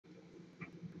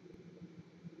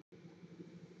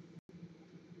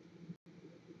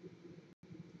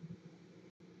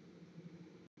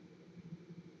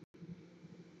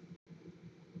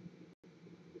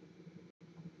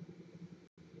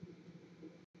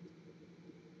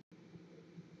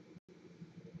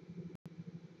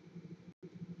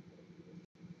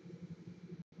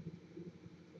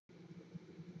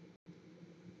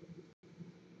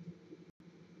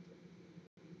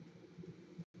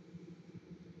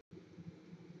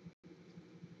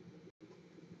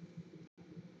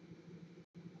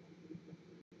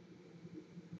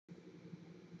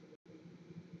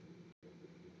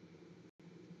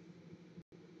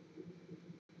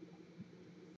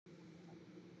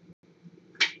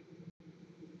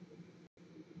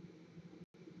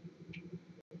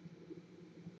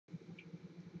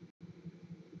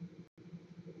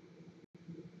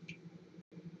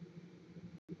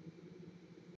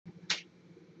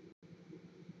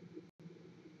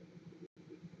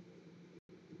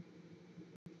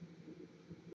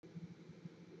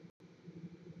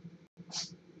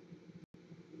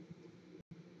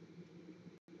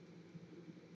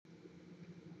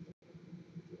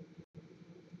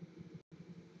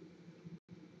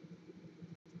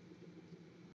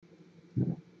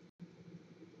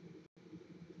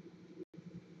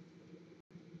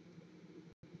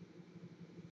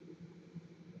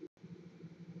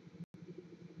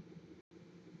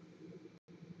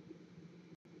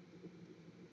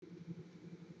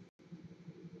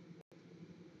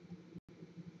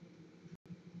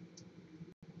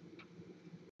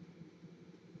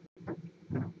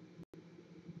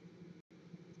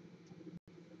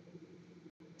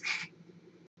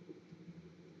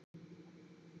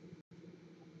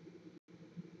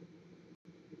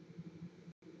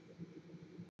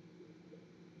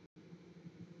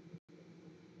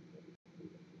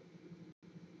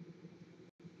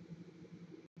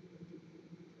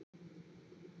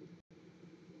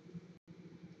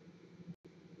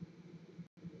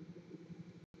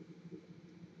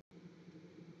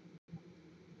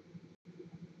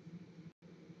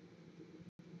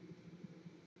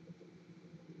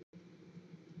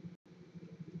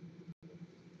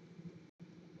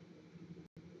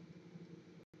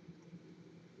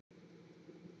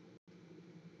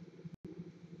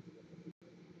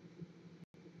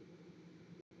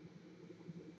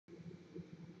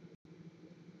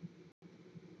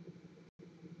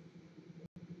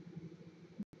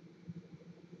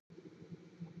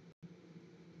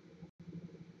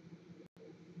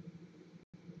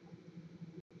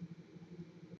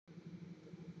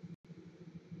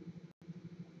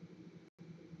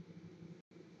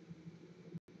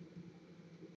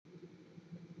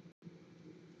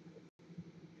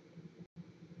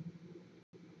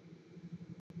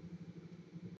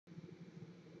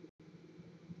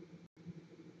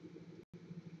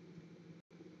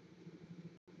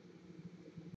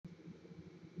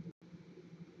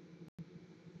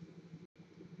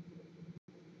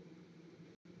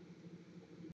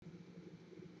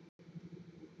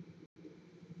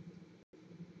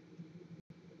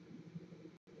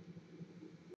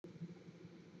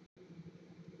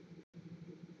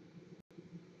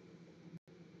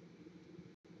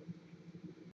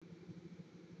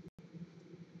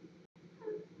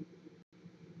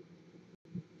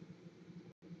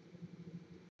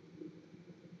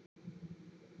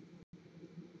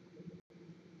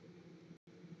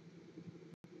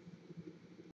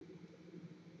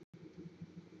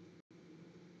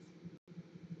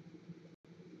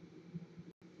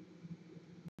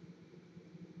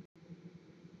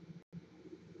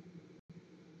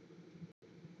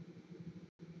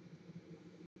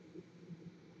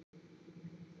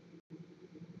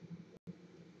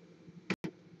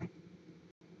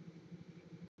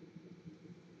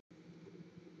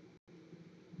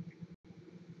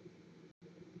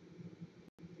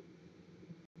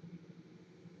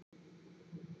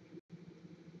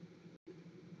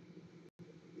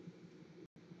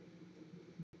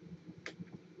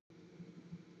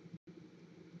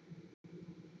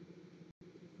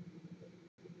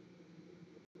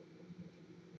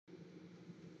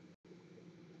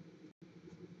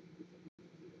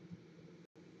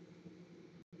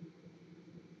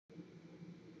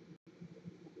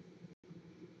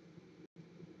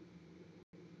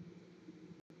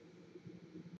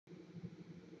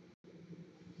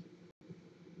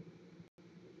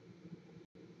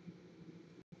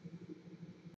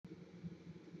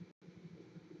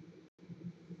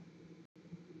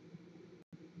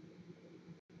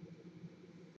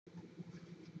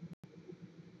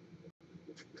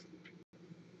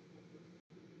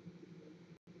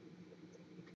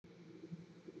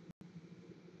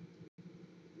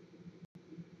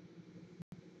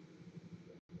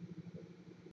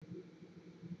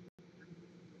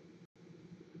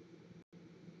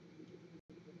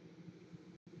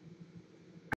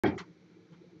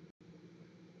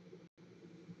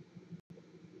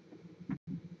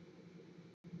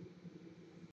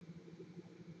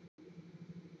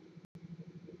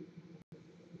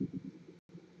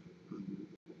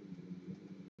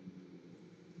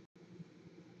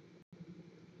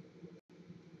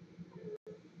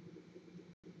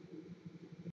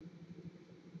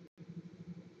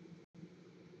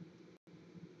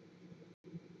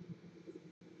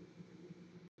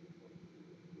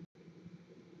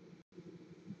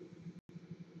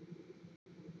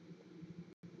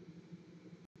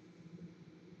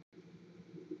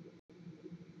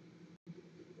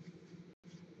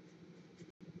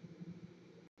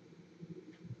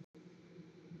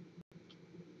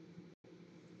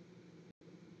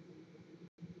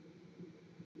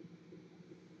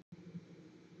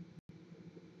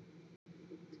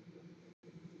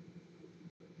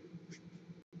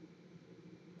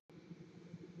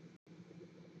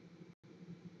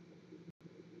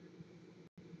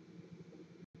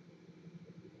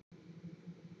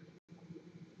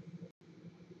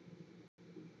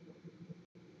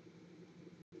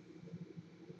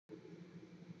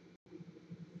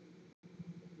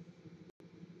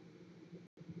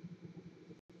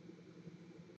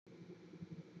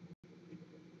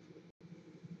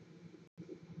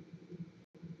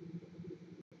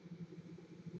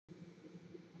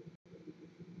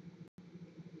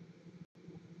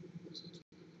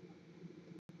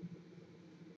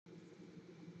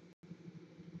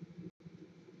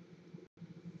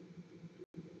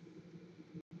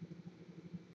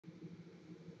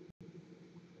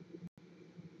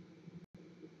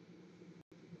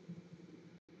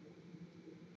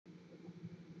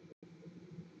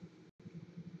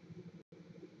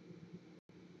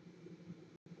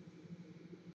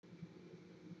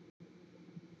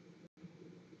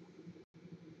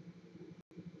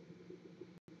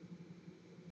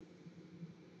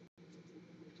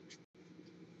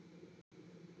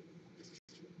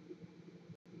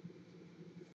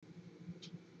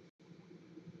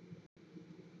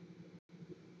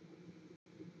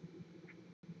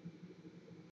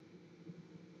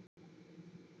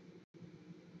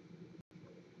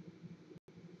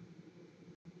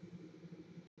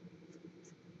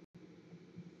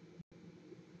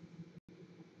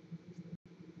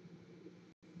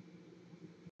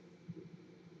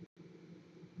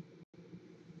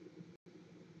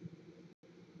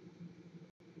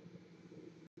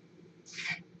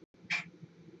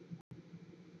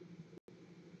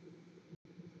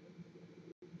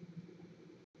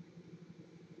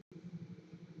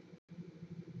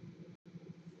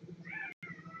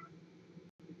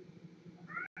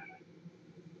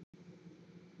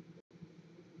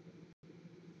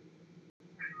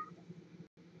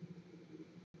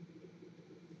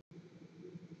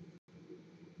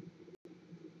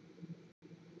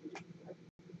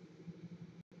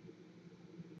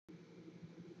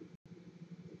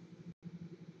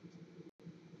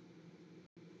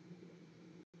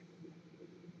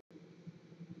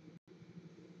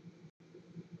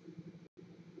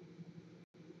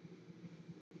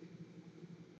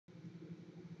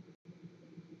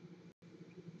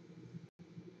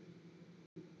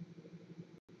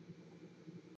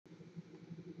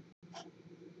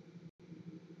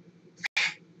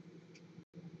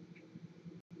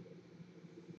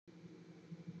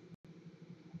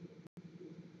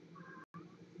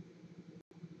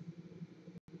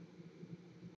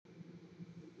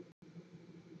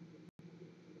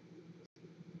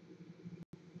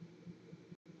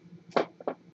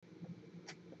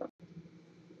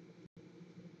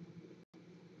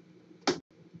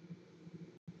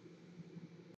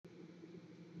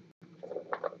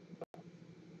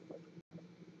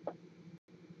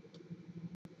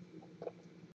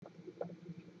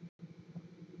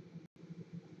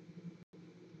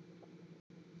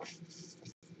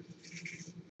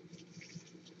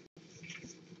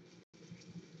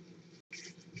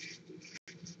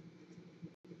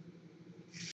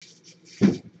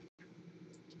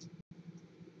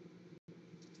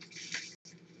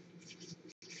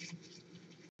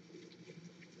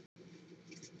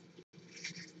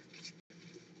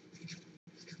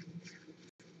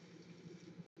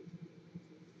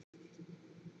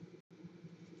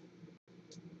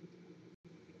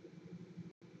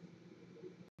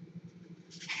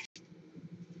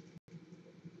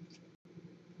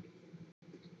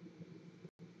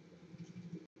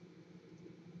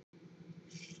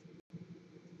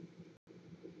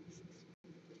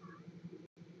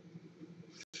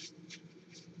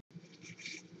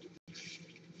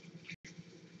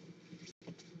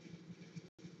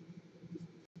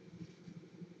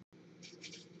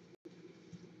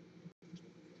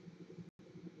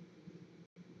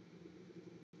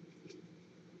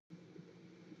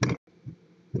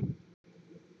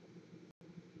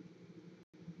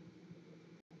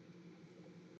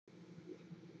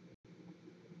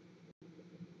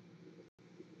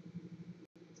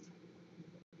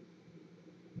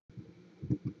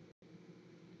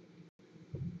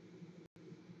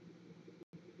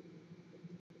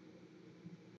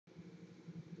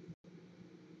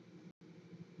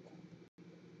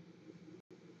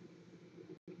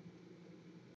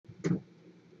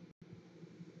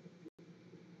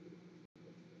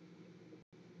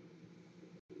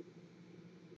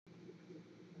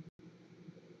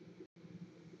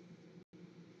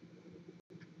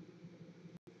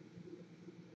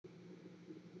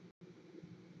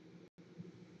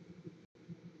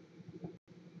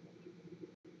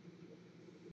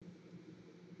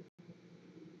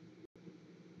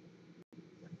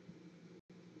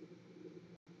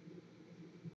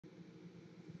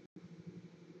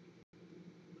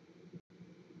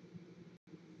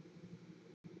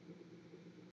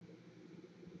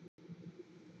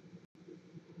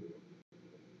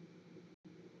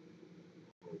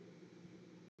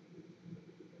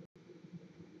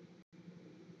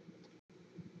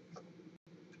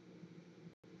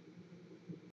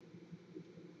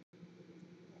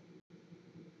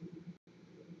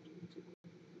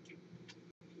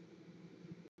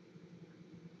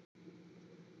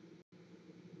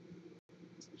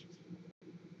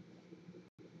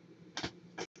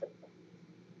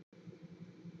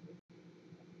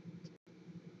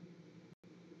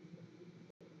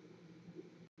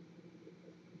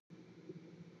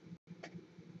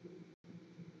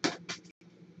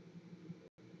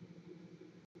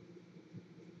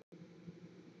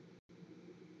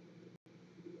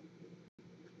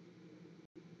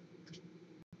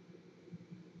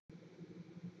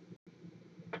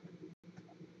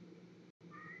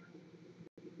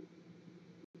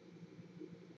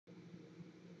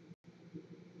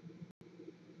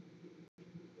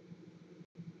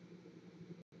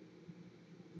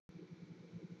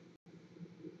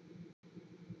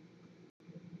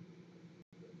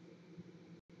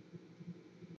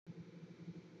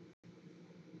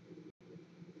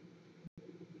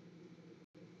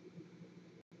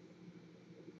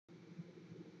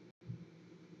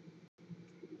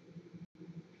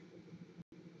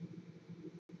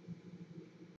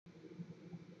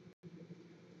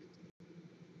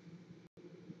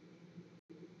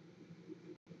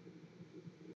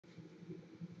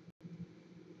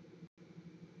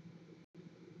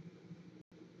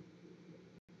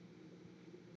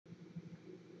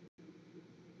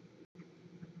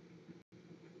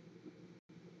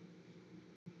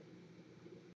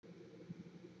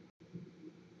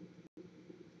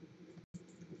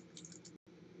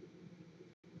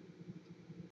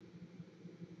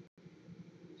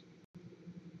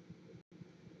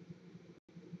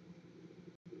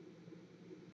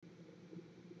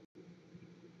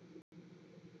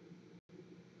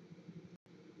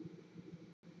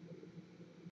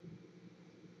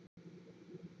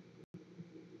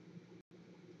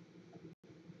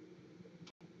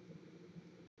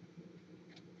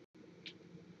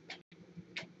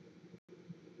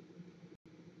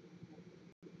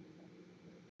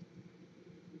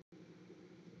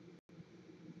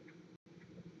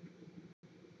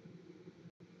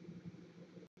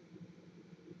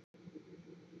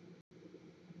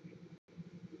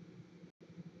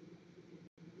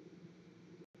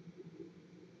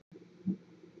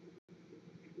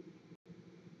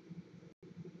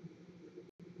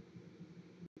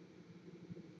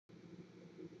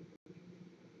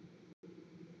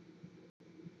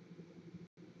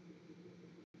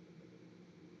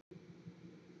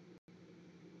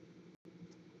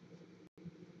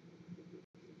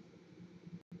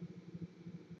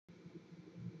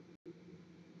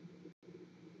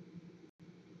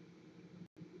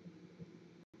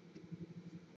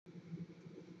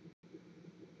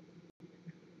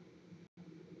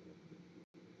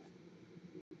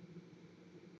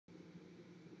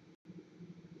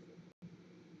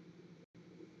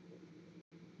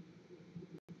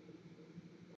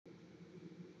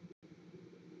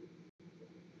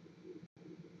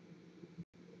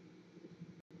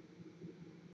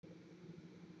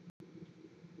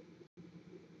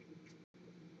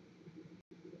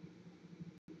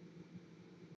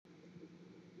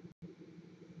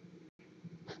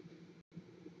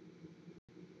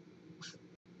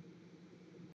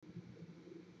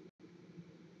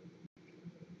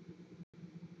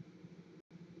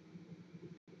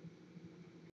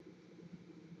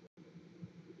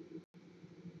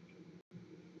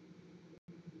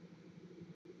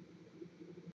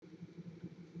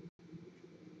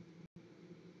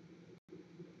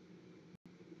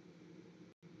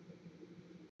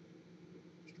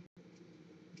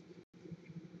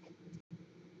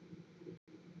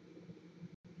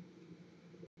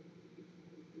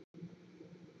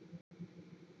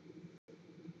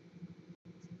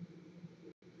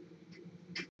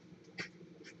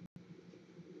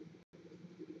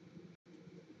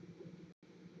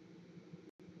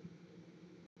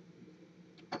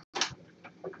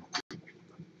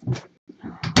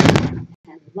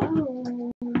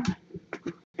Hello.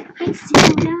 Hi,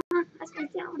 Zelda. That's my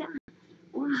Zelda.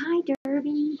 Well, hi,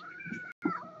 Derby.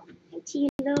 Hi,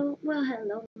 Tilo. Well,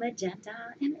 hello,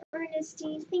 Magenta and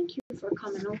Ernestine. Thank you for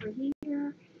coming over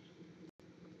here.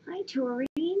 Hi, Tori.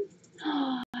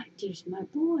 Oh, there's my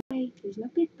boy. There's my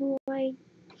big boy. Hi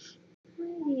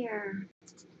there.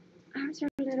 How's our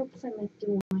little Plymouth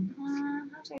doing?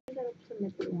 How's our little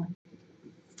Plymouth doing?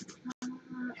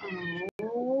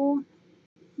 Oh,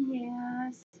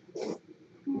 yes.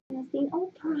 Ernestine.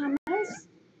 Oh, Promise.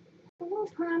 Hello,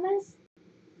 Promise.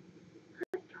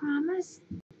 Hi, Promise.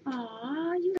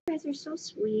 Aw, you guys are so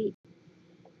sweet.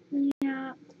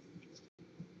 Yeah.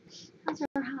 How's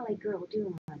our Holly girl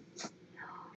doing?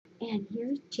 And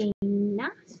here's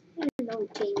Jaina. Hello,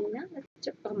 Jaina.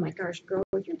 Oh my gosh, girl,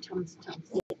 your tum's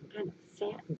getting kind of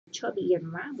fat and chubby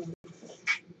and round.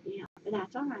 Yeah, but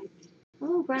that's all right.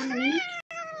 Oh, Dominique.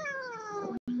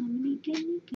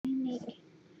 Dominique.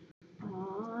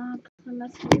 Aw,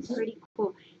 Plymouth is pretty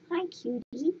cool. Hi,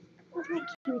 cutie. How's my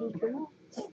cutie girl?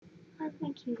 How's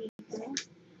my cutie girl?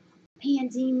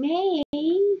 Pansy May.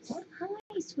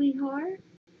 Hi, sweetheart.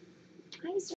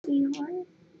 Hi, sweetheart.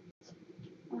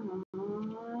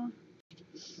 Aw.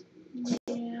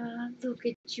 Yeah, look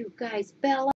at you guys.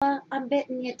 Bella, I'm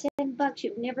betting you $10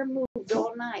 you've never moved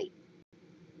all night.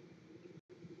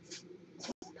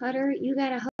 Putter, you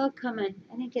got a hug coming.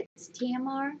 I think it's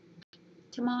Tamar.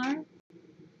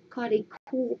 Caught a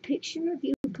cool picture of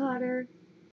you, Putter.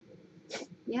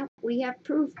 Yep, we have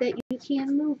proof that you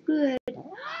can move good.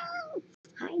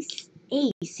 Hi,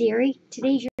 hey, Siri.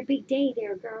 Today's your big day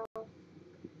there, girl.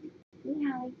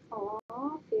 Yeah.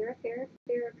 Aw, fair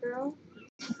girl.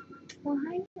 Well,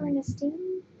 hi,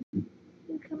 Ernestine.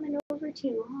 You coming over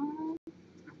too, huh?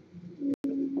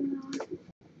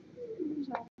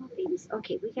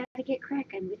 Okay, we gotta get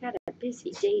cracking. We got a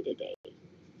busy day today.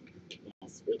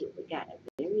 Yes, we do. We got a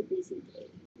very busy day.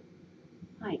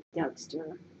 Hi,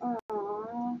 Dougster.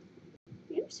 Aww,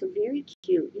 you're so very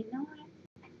cute. You know what?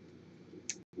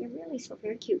 You're really so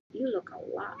very cute. You look a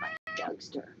lot like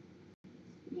Dougster.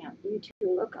 Yeah, you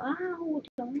two look. Oh,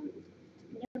 don't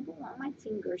nibble on my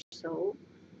fingers so.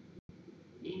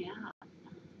 Yeah.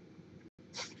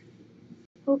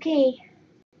 Okay.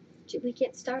 Should we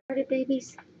get started,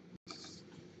 babies?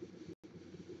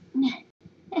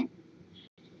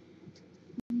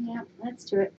 Yeah, let's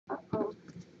do it. Uh-oh.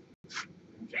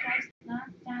 You guys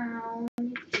knocked down.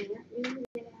 You can't do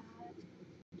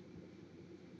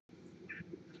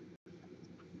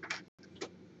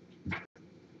that.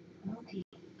 Okay.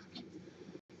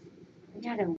 We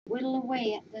gotta whittle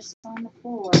away at this on the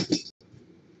floor.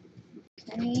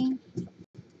 Okay.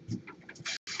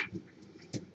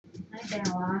 Hi,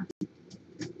 Bella.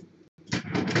 I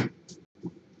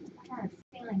got a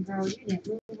feeling, girl, you didn't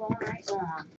move all night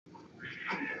long.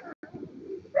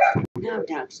 No,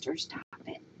 Dougster, stop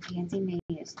it. Pansy May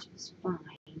is just fine.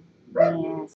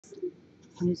 Yes.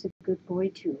 He's a good boy,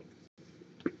 too.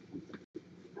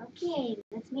 Okay,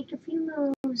 let's make a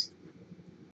few moves.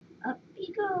 Up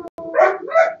you go.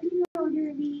 Up you go,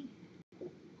 Derby.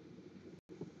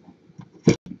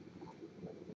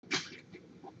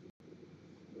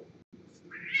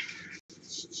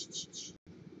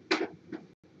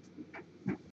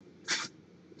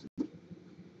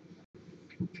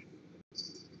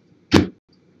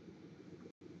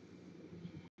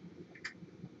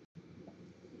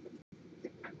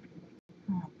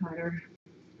 Oh, Potter.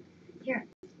 Here,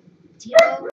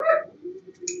 Tilo.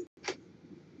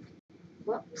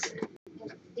 Whoops.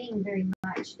 Didn't sting very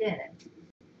much, did it?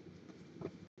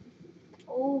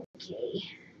 Okay.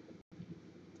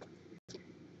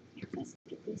 Let's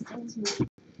get these things moving.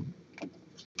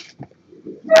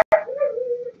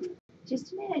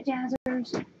 Just a minute,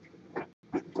 Jazzers.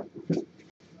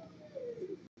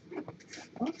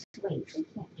 Oops, wait, we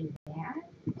can't do that.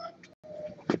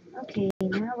 Okay,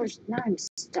 now I'm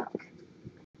stuck.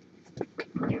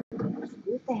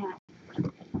 With that.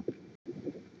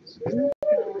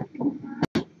 With that.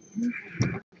 Okay,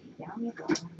 down you go.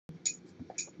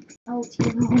 Oh,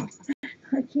 Tilo,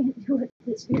 I can't do it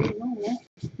this very moment.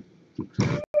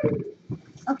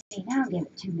 Okay, now give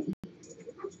it to me.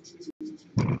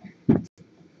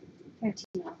 Here,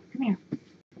 Tilo, come here.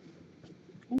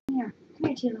 Come here,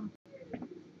 Tilo.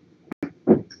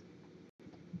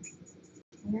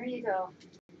 There you go.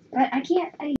 But I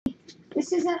can't,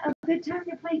 this isn't a good time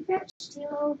to play fetch,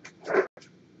 Tilo.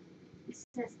 It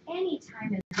says any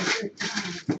time is a good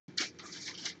time.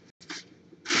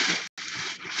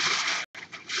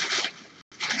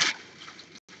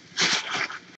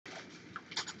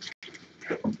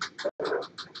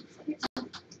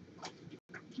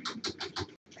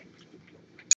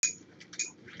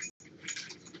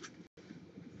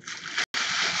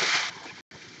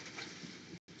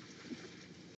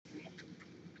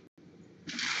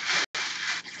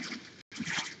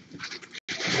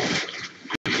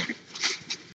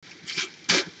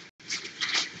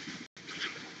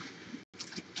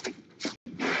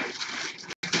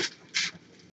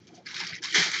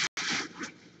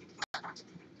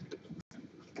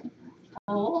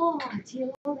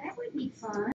 Teal, that would be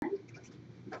fun.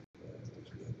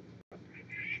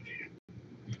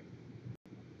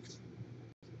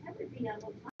 That would be a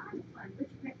lot of fun.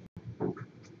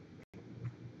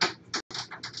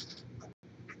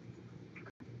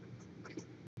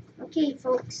 Okay,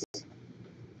 folks.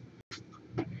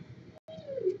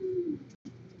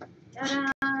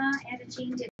 Ta-da!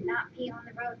 Jean did not pee on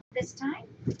the road this time.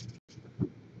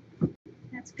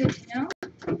 That's good to know.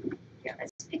 Here,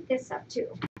 let's pick this up too.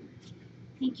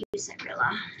 Thank you,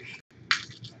 Cinderella.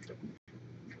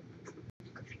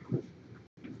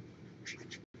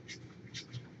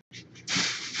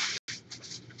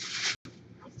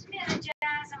 Just a minute,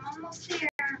 Jazz. I'm almost there.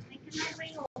 I'm making my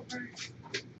way over.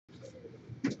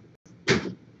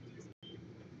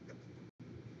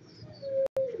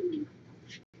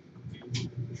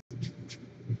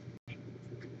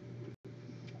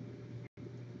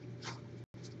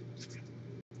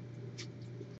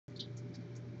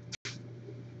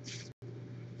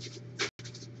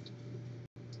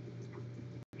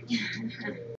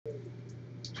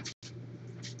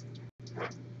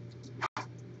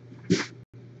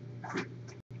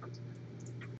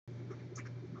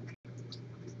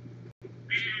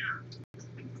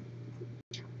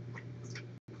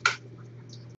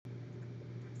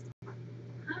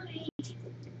 Hi.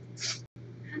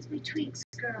 How's my tweaks,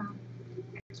 girl?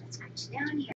 Let's scratch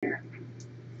down here.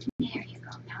 There you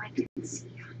go. Now I can see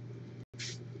you.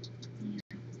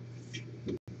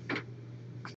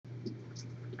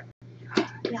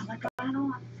 Yeah, I got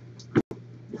off.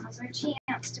 Now's our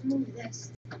chance to move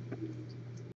this.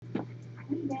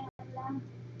 Hey, Bella.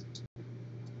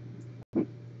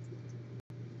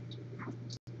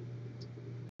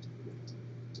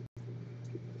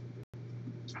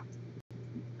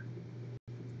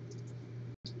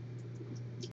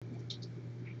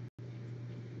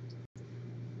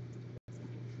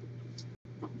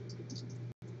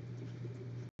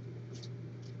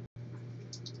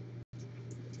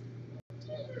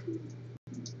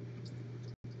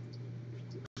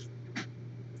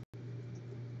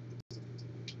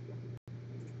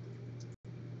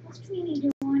 What's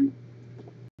Tweety doing?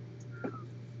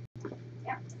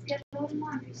 Yep, let's get a load of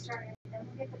laundry started, then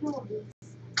we'll get the goalies.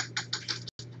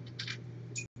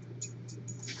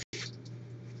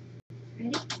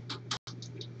 Ready?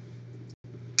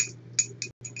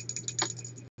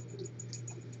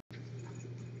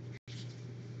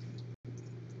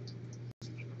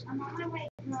 I'm on my way,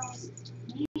 girls.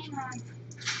 Hang on.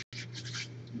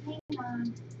 Hang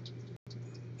on.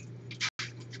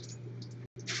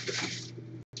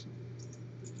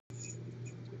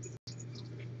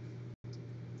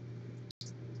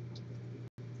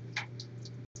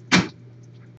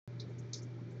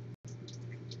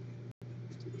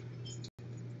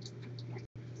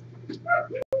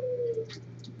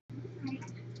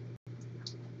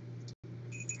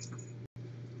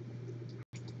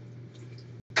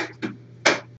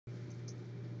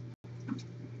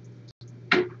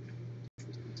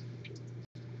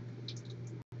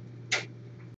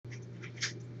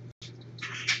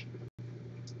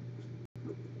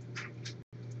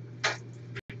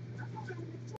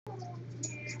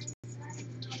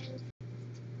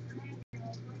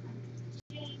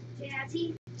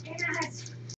 Jazzy,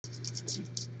 Jazz.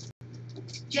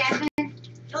 Jasmine,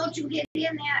 don't you get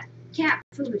in that cat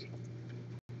food.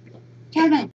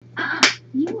 Jasmine,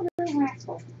 you little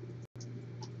rascal.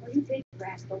 Or you big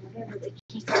rascal, whatever they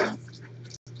keep saying.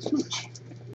 Smooch.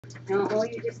 No,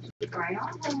 you just keep right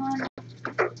on going.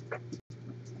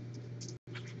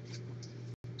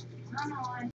 Come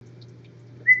on.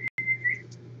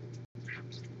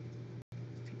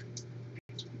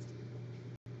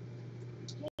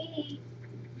 Hey.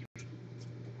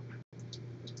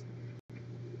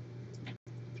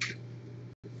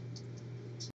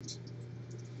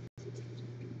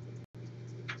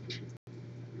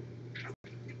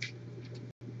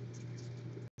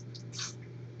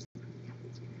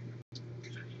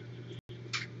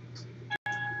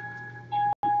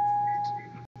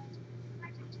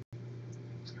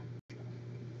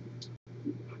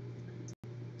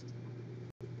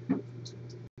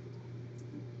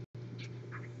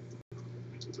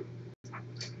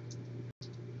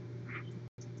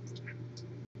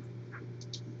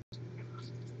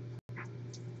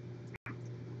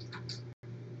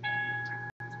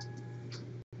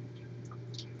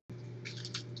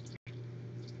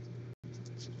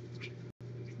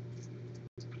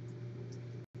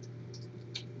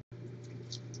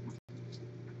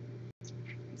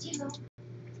 Hello.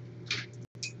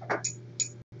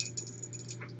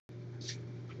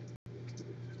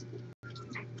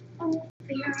 Oh,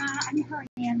 Vera, I'm hurrying,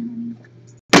 honey.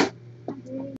 I'm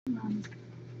really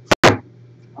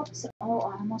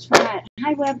almost forgot.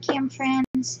 Hi, webcam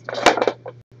friends.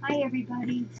 Hi,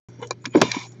 everybody.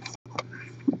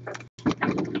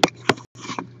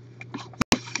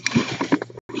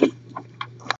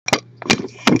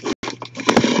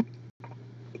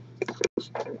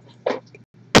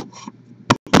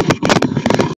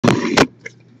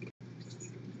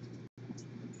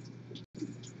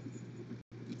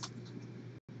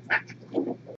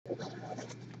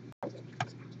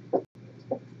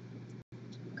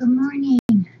 Good morning.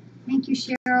 Thank you,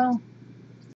 Cheryl.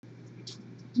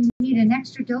 We need an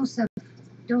extra dose of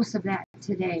that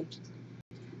today.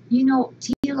 You know,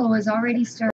 Tilo is already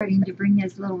starting to bring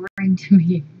his little ring to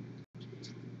me.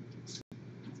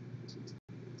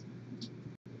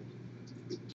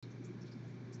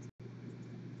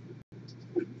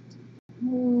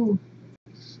 Ooh.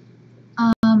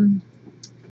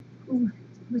 Ooh,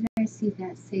 who did I see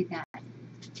that say that?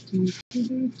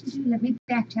 Let me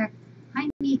backtrack. Hi,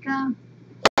 Mika.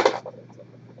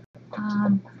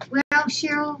 Well,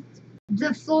 Cheryl,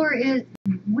 the floor is,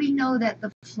 we know that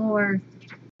the floor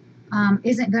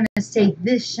isn't going to stay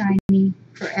this shiny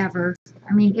forever.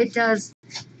 I mean, it does,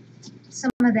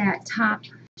 some of that top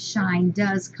shine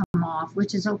does come off,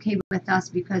 which is okay with us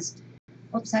because,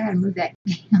 oops, I got to move that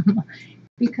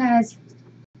because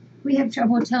we have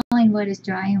trouble telling what is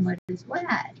dry and what is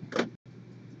wet.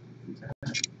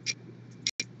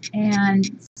 And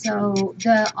so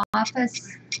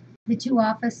the two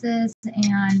offices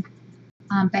and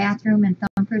bathroom and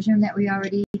thumper's room that we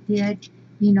already did,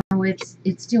 you know, it's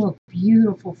still a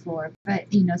beautiful floor,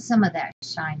 but you know, some of that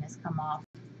shine has come off,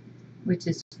 which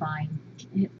is fine.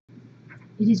 It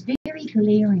is very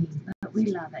glaring, but we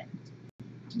love it.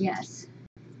 Yes.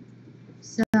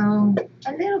 So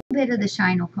a little bit of the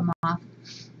shine will come off.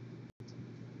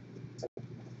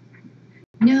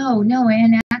 No,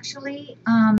 and actually,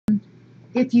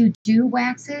 if you do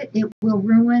wax it, it will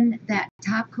ruin that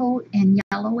top coat and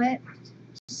yellow it.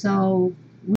 So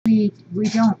we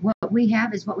don't, what we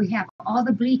have is what we have. All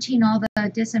the bleaching, all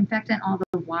the disinfectant, all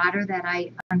the water that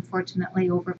I unfortunately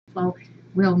overflow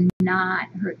will not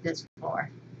hurt this floor.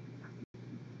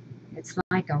 It's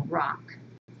like a rock.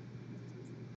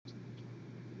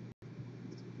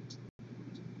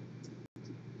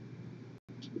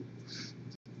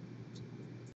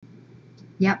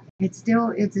 Yep, it's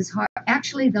as hard.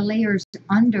 Actually, the layers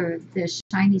under this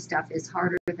shiny stuff is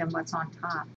harder than what's on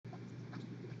top.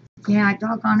 Yeah,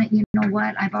 doggone it, you know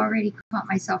what? I've already caught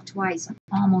myself twice,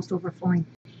 almost overflowing.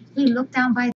 Hey, look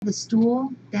down by the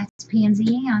stool. That's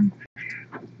Pansy Ann.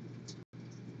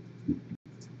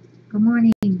 Good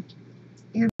morning,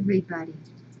 everybody.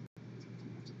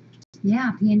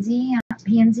 Yeah, Pansy Ann.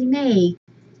 Pansy May.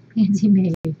 Pansy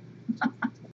May.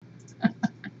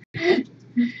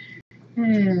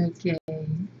 Okay.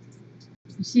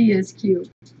 She is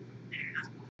cute.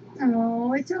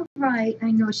 Oh, it's all right.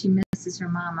 I know she misses her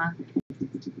mama.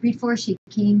 Before she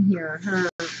came here, her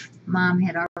mom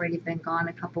had already been gone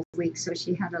a couple of weeks, so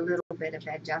she had a little bit of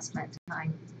adjustment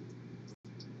time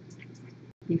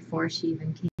before she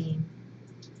even came.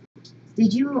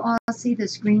 Did you all see the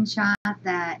screenshot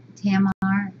that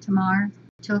Tamar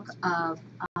took of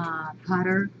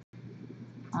Potter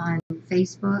on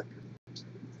Facebook?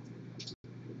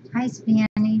 Hi,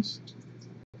 Spanish.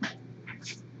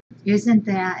 Isn't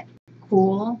that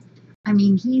cool? I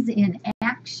mean, he's in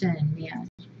action, man.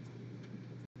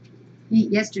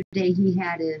 Yesterday he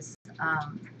had his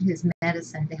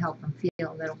medicine to help him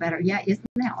feel a little better. Yeah, isn't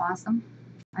that awesome?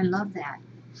 I love that.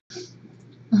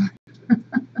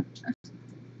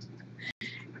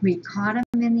 We caught him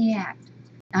in the act.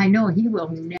 I know he will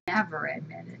never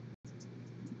admit it.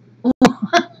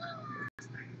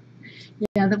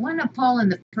 Yeah, the one of Paul in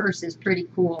the purse is pretty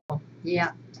cool.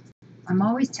 Yeah. I'm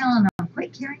always telling him,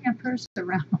 quit carrying a purse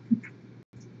around.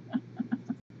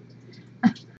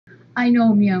 I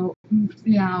know, Meow.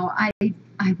 I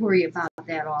worry about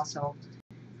that also.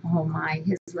 Oh my,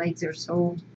 his legs are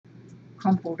so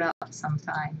crumpled up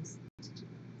sometimes.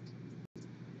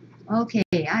 Okay,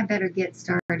 I better get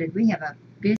started. We have a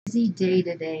busy day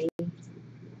today.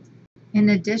 In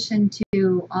addition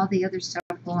to all the other stuff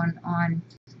going on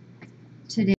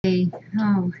today,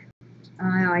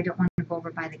 I don't want to go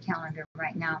over by the calendar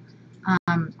right now.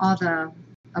 All the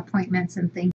appointments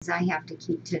and things I have to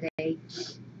keep today.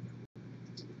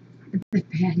 The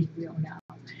patty wheel now.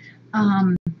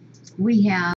 We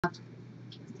have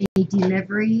a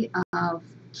delivery of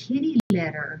kitty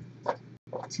litter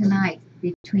tonight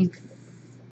between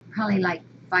probably like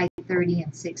 5:30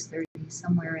 and 6:30,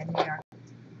 somewhere in there.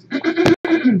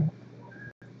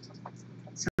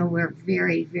 So we're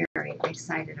very, very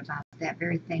excited about that,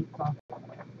 very thankful.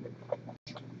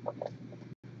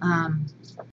 Um,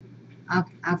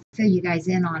 I'll fill you guys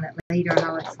in on it later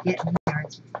how it's getting here.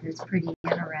 It's pretty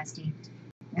interesting.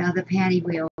 The patty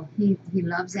wheel. He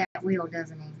loves that wheel,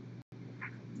 doesn't he?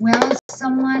 Well,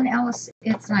 someone else.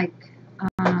 It's like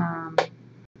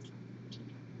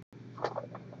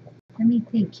let me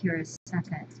think here a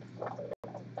second.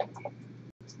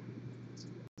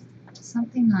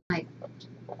 Something like,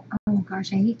 oh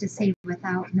gosh, I hate to say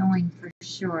without knowing for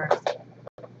sure.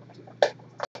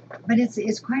 But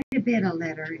it's quite a bit of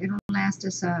litter. It'll last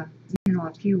us a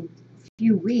few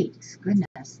weeks.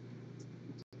 Goodness.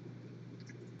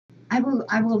 I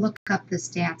will look up the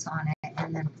stats on it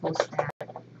and then post that.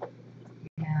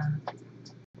 Yeah.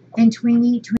 And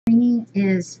Tweenie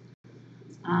is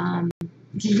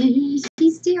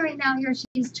she's staring out here.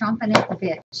 She's chomping at the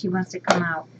bit. She wants to come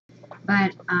out.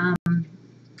 But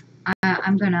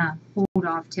I'm gonna hold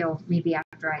off till maybe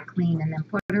after I clean and then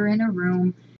put her in a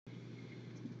room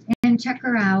and check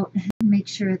her out and make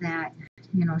sure that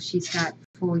she's got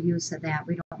full use of that.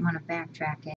 We don't want to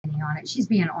backtrack any on it. She's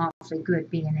being awfully good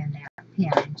being in that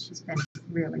pen. She's been a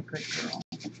really good girl.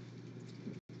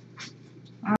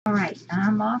 All right,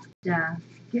 I'm off to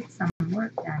get some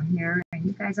work done here, and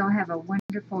you guys all have a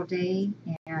wonderful day,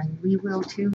 and we will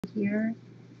too here.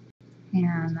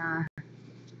 And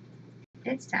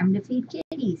it's time to feed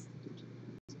kitties.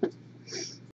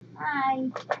 Hi.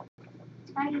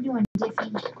 How you doing,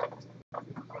 Diffie?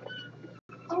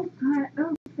 Oh, God.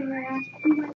 Oh, Sarah.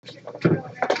 You want to go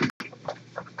around?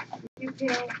 You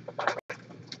do.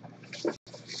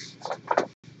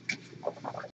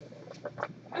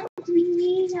 Oh,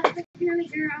 Queenie, that's a girly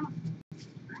girl.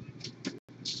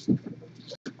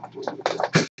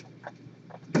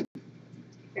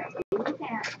 Do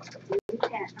that. Do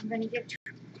that. I'm going to give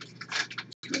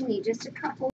Tweenie just a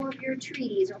couple of your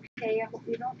treaties, okay? I hope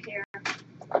you don't care.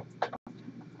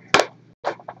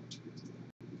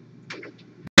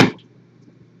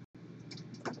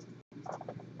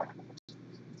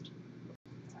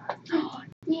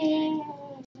 Yay!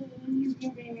 You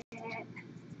did it.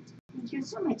 You're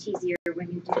so much easier when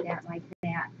you do that like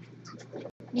that.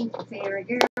 Thank you, Sarah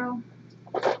girl.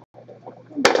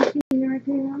 Thank you, Sarah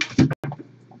girl.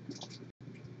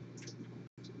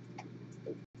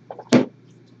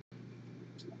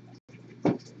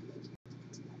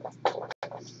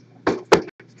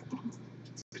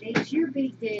 Today's your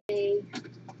big day.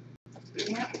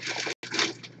 Yep.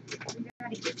 You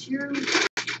gotta get your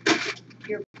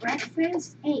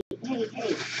breakfast. Hey.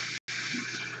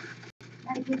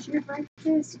 Gotta get your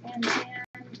breakfast and then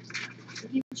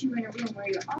get you in a room where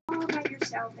you're all by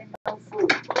yourself and no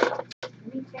food.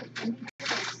 Let me do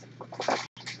this.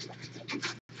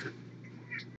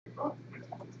 Oh.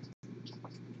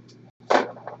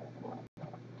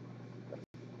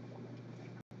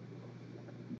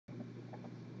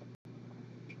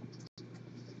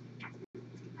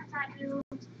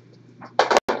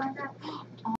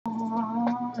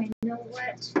 Oh, I know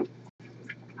what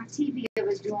our TV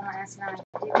was doing last night.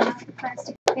 They were out the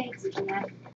plastic bags again.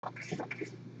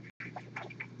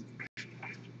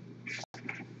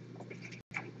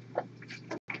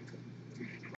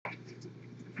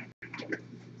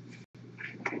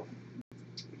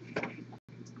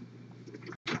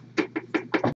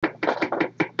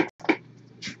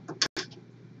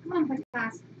 Come on,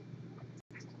 Picasso.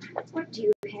 What do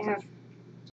you have?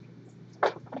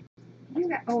 You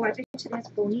got, oh, I bet you that's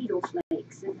bonito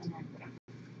flakes, isn't it?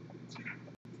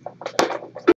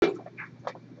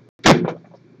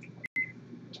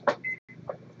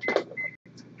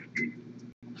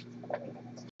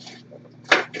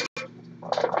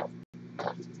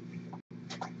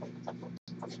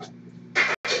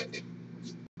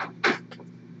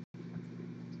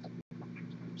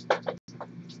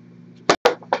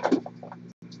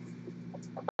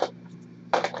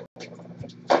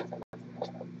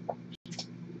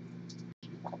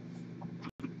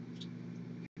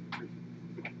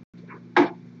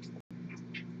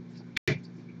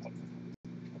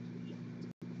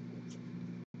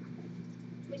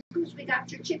 We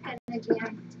got your chicken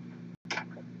again.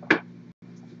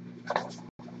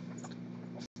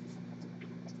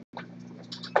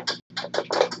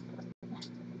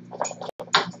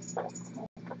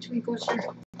 Twinkles,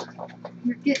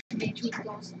 you're getting me,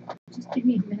 Twinkles. Just give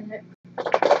me a minute.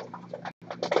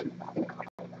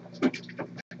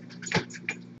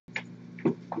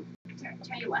 Here,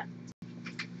 tell you what.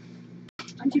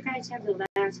 Why don't you guys have the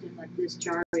last of what this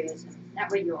jar is, and that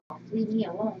way you'll leave me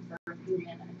alone for a few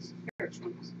minutes. Here,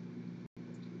 Twinkles.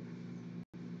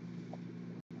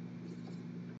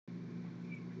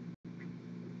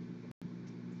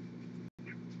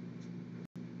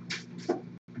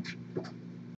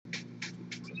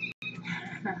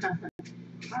 All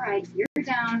right, you're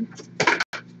down.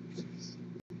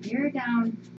 You're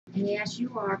down. And yes,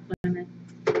 you are, Plymouth.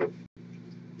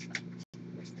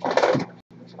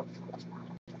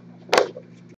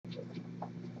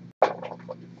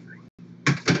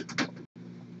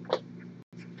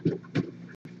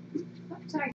 Oh,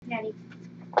 sorry, Patty.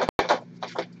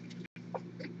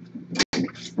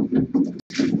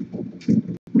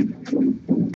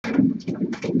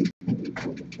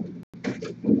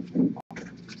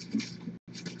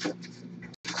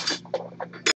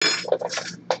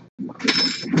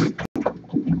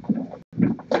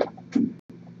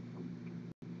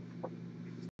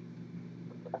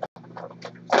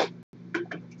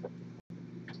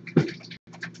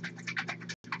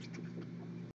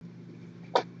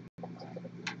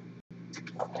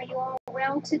 Are you all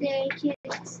well today,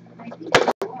 kids? I think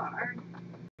you are.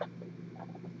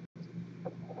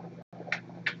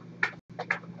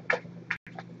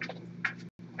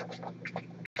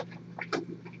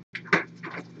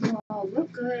 You all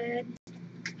look good.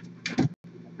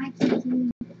 Hi, Kiki.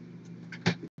 You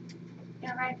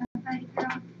all right, my buddy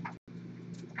girl?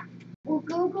 Well,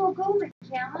 go,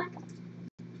 McKellen.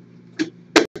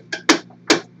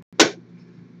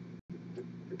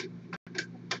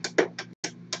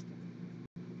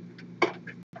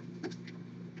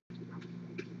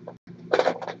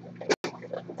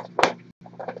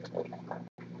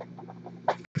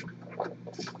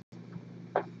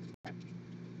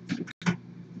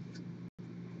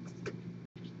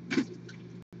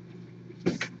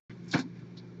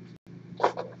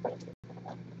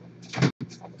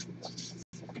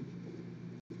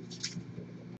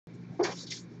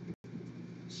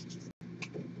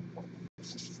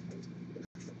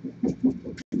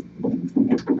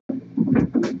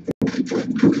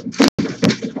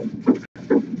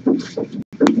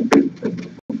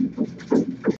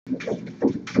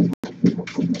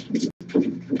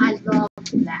 I love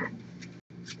that.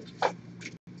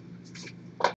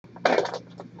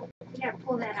 You gotta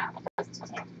pull that out just a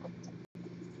tad.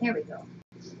 There we go.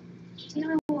 You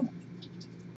know,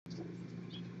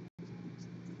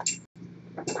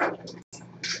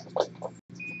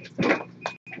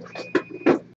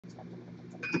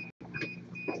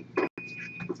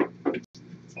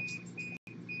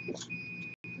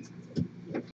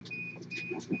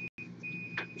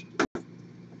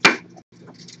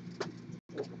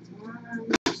 one,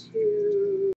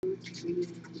 two, three,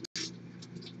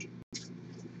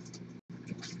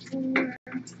 four,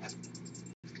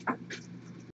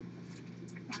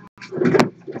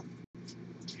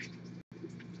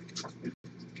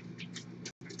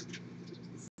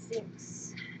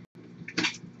 six.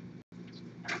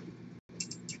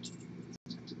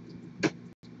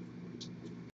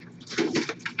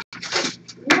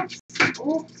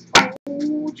 Whoops.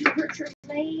 Oh, you hurt your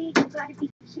leg. You gotta be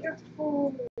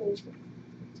careful. You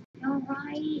all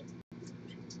right?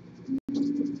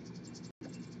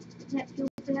 Does that feel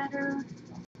better?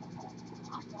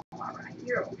 All right,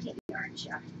 you're okay, aren't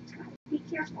you? Gotta be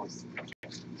careful.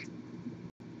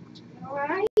 All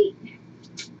right.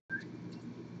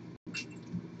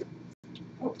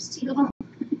 Oops, too long.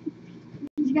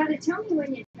 You gotta tell me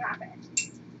when you drop it.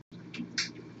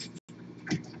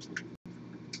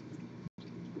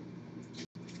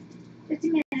 Just a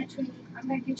minute, sweetie. I'm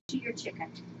gonna get you your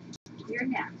chicken. You're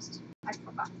next. I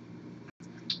forgot.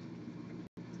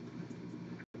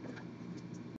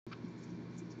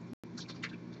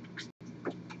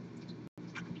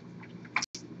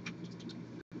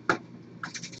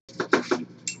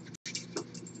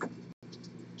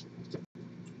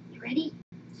 You ready?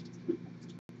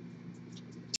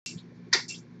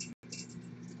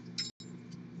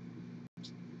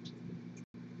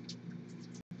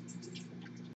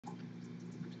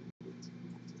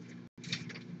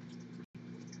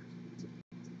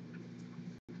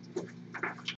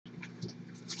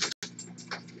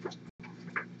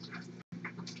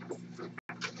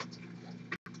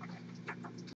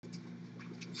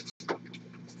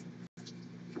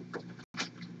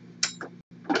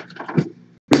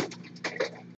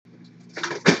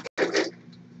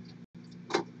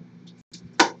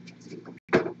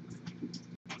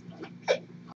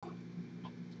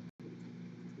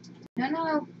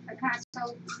 No,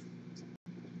 Picasso.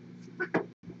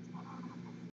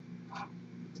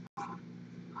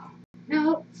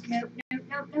 No.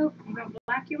 You're gonna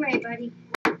block your way, buddy.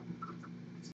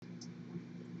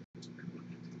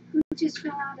 Who just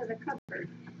fell out of the cupboard?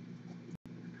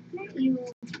 Not you.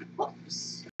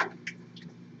 Oops.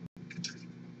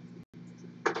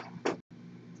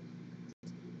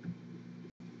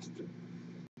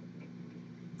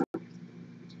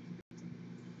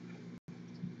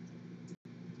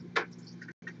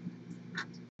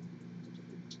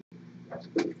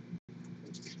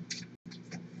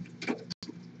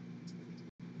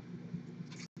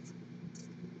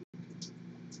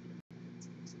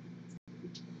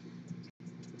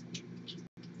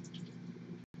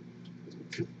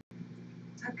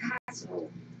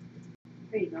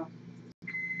 There you go.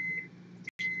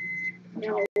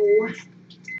 No.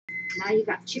 Now you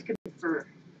got chicken fur.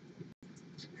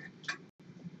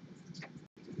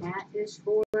 That is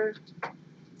for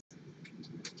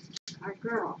our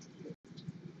girl.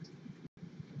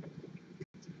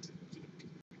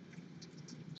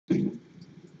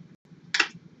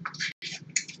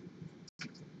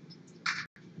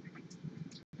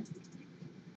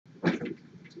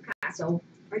 So,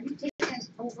 are you taking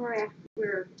over at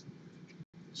where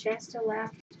Shasta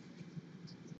left?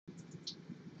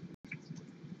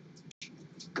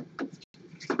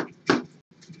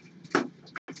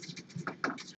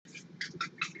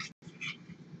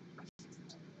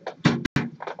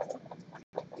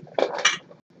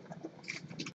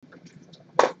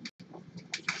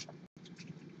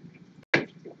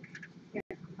 Here,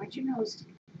 watch your nose.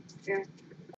 There.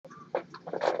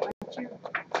 Watch your.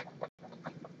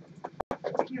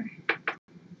 Here.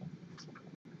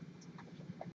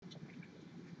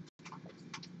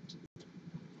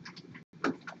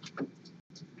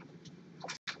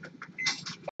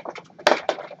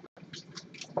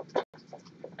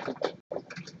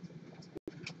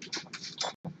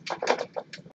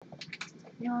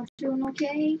 You all doing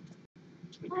okay?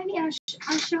 Hi,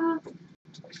 Asha.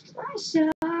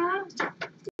 Asha,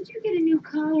 did you get a new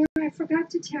collar? I forgot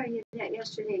to tell you that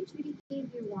yesterday. Judy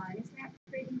gave you one. Isn't that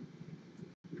pretty?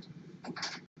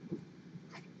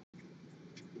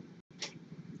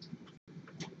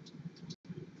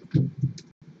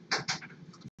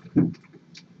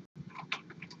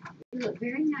 You look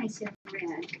very nice in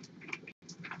red.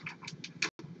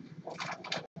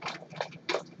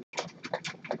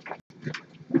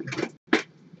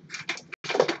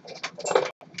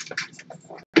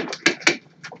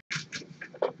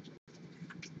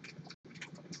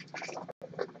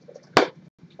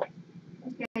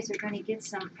 You guys are going to get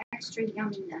some extra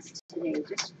yumminess today,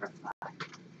 just for fun.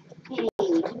 Hey,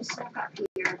 you snuck up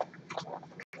here.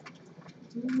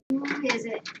 Who is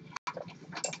it?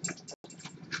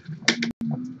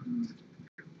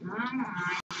 Come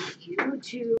on, you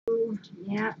two.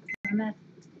 Yep.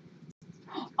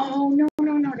 Oh, no,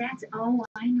 no, no, that's, oh,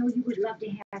 I know you would love to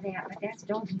have that, but that's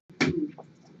doggy food.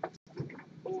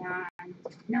 And,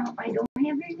 no, I don't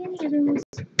have very many of those.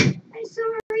 I'm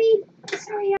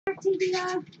sorry,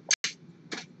 Octavia.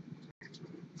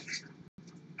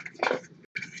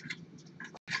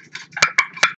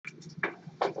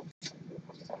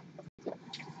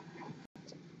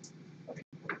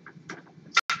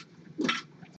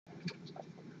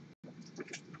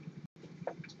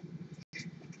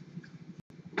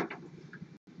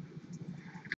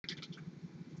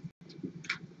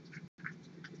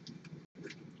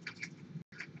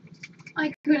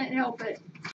 I couldn't help it.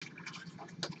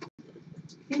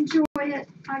 Enjoy it,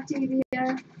 Octavia.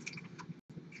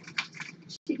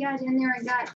 She got in there and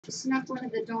snuck one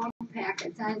of the dog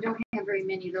packets. I don't have very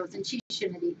many of those, and she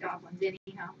shouldn't eat dog ones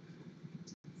anyhow.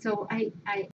 So I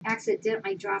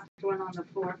accidentally dropped one on the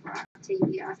floor for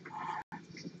Octavia,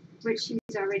 which she's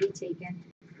already taken.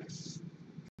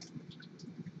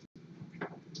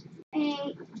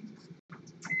 Hey,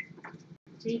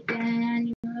 taken,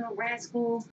 you little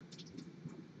rascal.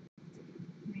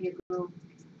 There you go.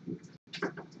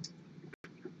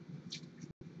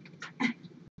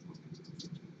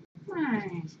 Come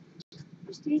on,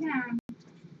 stay down.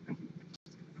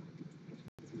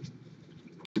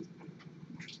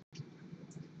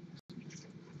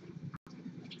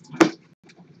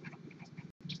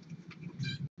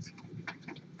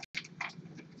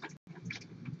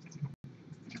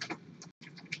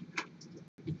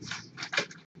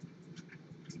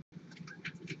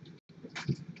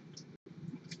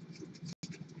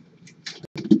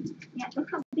 Yeah,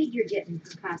 look how big you're getting,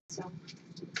 Picasso.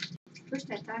 First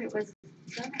I thought it was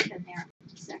 7th in there.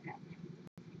 Second.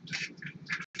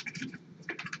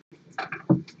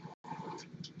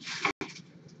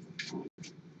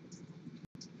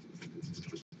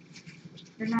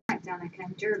 They're not done at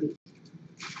Camp Derby.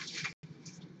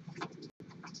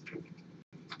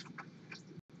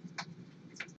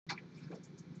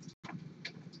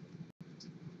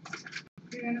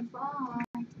 You're gonna fall.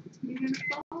 You're gonna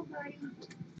fall, buddy.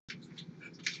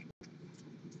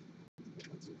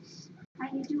 How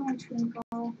you doing,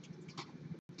 Twinkle?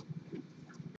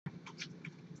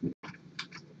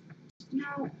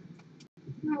 No,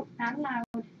 no, not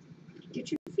allowed.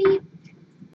 Get your feet.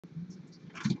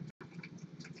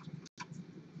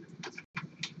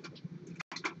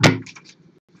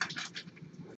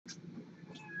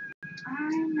 I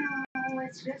know,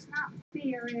 it's just not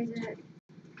fair, is it?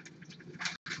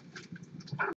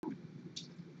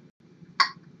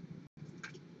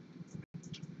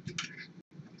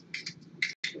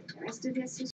 The rest so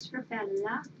this is for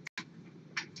Bella.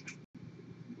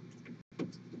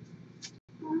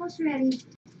 Almost ready.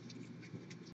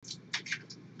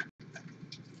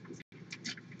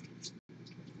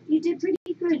 You did pretty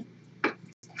good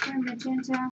for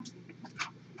magenta.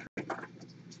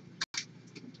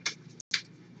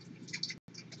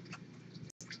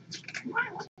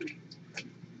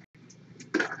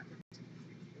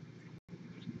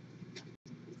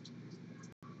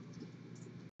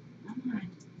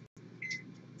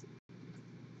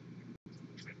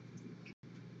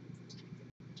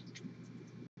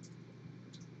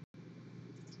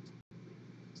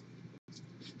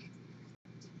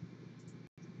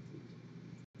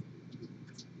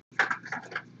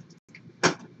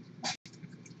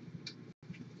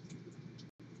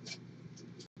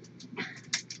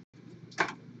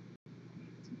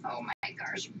 Oh my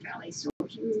gosh, your belly's so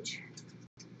huge.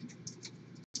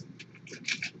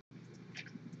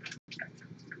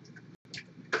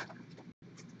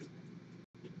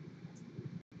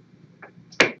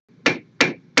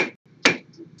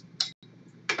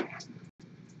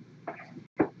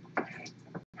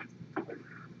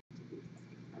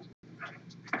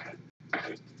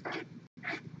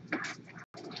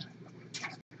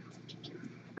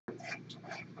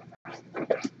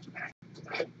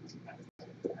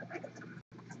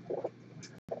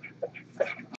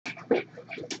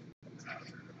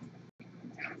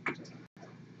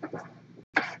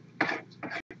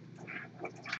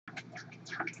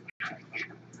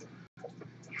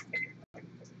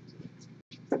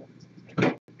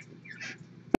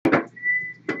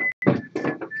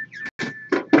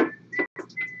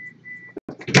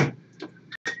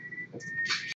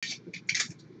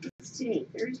 What's today,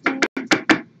 Thursday?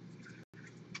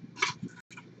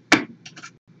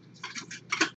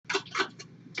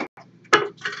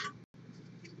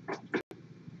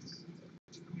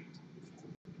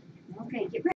 Okay,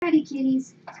 get ready,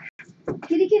 kitties.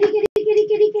 Kitty, kitty, kitty, kitty, kitty,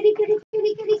 kitty, kitty, kitty,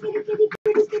 kitty, kitty, kitty,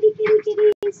 kitty, kitty, kitty,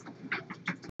 kitties.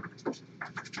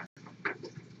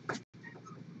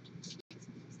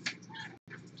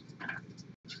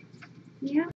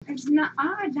 Yeah, it's not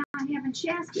odd not having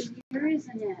Shasta here,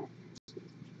 isn't it?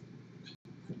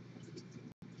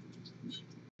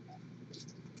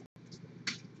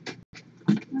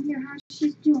 I wonder how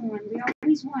she's doing. We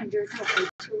always wonder, don't we,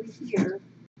 till we hear.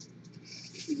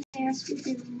 Yes, we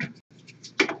do.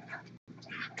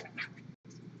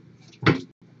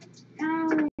 No,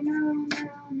 no, no, no,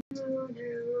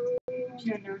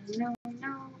 no, no, no,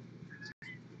 no.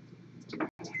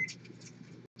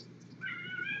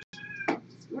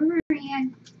 We're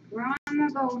in. We're on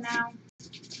the go now.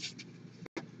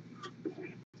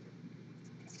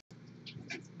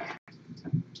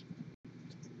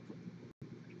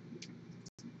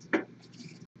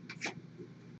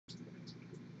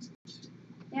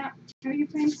 Yeah, tell your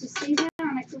friends to stay down.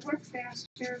 It could work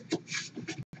faster.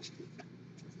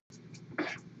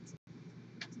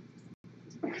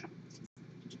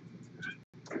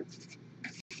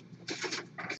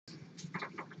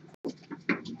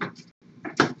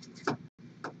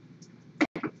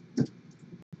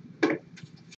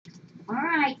 All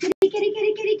right, kitty, kitty,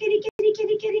 kitty, kitty, kitty, kitty,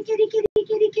 kitty, kitty, kitty, kitty,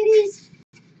 kitty, kitties.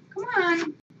 Come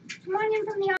on. Come on in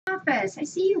from the office. I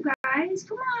see you guys.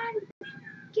 Come on.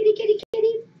 Kitty, kitty,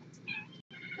 kitty.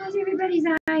 How's everybody's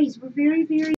eyes? We're very,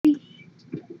 very,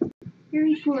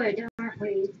 very good, aren't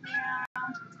we? Yeah.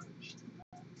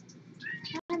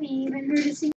 I haven't even heard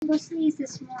a single sneeze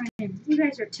this morning. You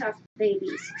guys are tough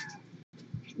babies.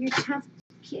 You're tough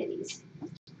kitties.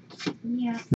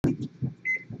 Yeah.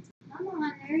 Come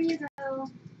on, there you go.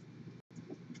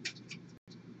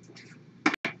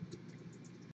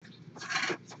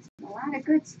 A lot of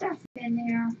good stuff in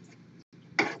there.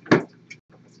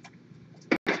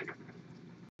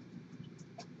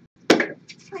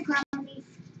 Hi, Grandma.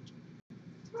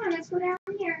 Come on, let's go down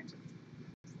here.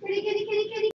 Kitty, kitty, kitty,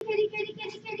 kitty, kitty, kitty,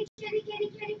 kitty, kitty, kitty, kitty,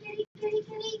 kitty, kitty, kitty,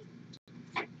 kitty.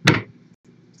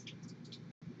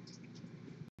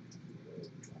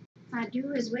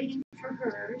 Adu is waiting for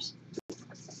hers.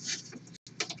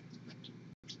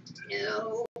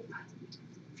 No.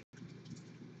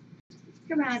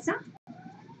 Raza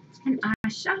and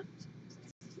Asha.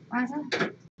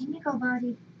 Raza, in you go,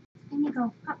 buddy. In you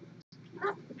go. Up,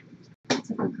 up. That's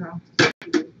a good girl.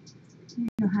 You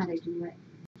know how to do it.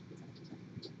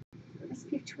 Let's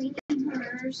get between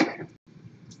hers.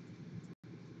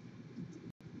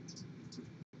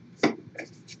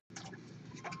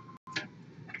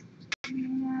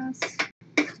 Yes.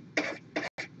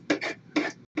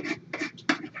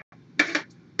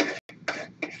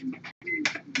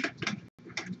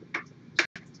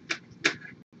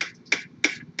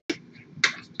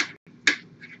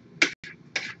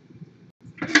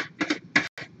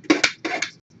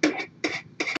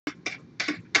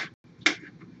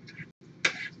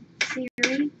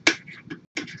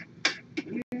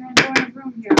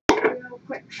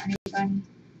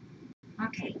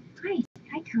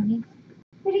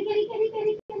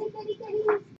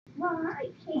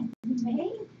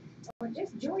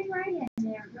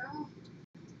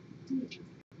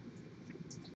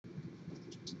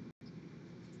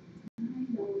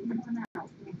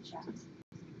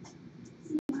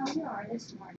 are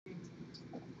this morning.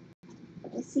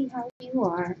 Let's see how you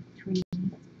are, Tweety.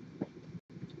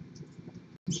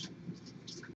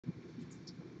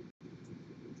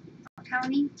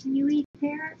 Tony, can you eat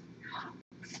there?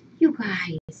 You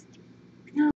guys.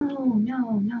 No.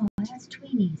 That's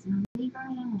Tweeny's. Now leave her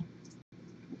alone.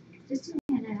 Just a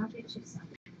minute, I'll get you some.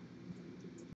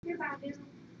 Here, Babu.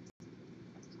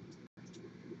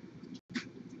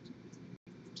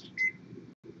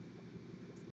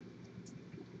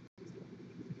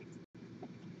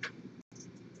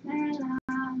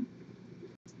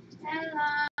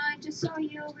 Ella, I just saw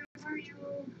you. Where were you?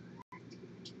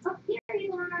 Oh, here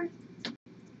you are.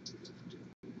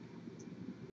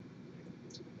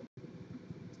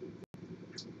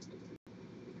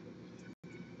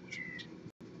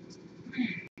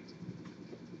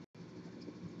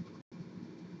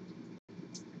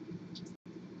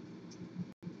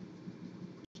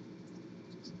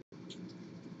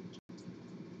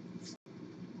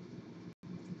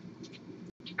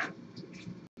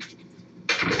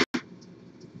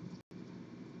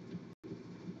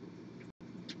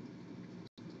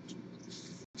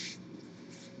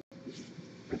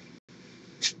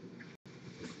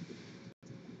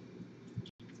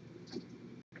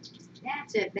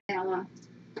 That's it, Bella.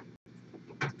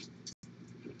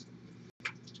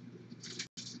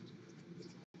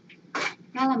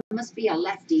 Bella must be a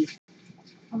lefty.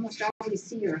 Almost always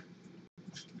see her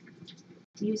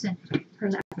using her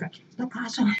left foot.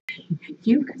 Picasso,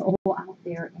 you go out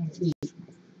there and eat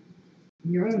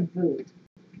your own food.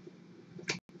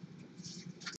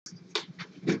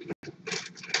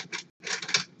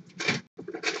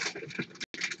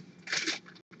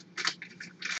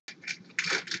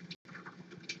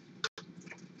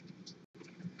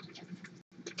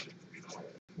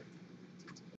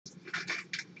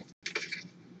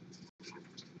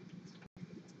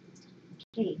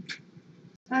 Okay.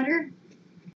 Butter?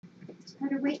 Is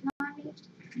Butter waiting on me?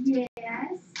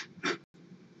 Yes.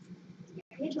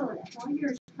 Here you go. That's all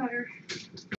yours, Cutter.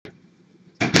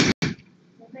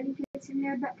 Nobody gets in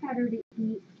there but Cutter to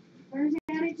eat. Where's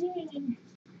Anna Jean?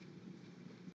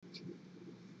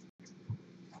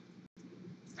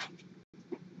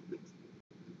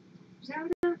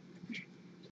 Zelda?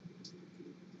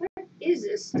 What is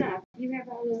this stuff you have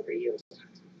all over you?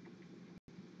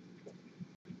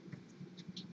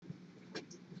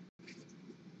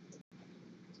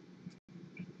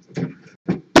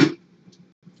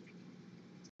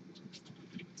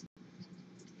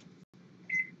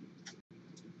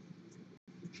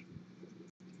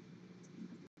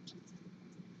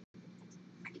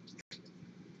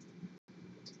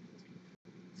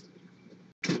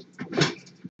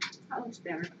 That looks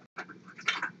better.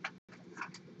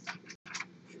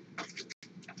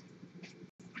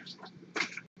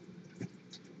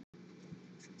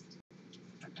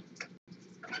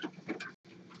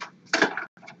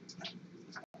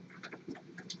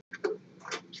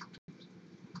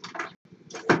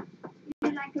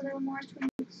 Would you like a little more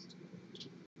sweets?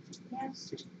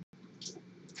 Yes.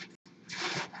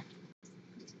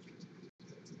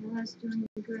 Bella's doing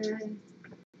good.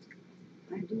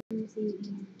 Badu's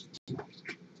eating.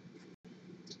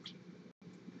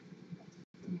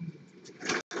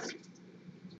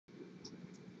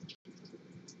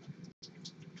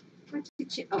 What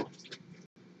did you? Oh.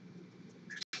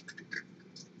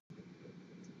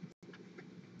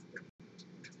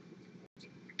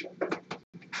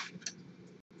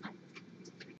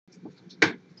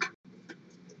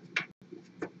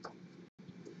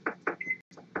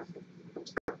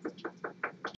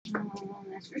 Oh,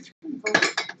 that's for Twinkle.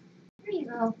 There you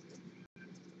go.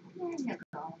 There you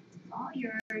go. All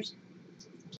yours.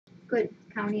 Good,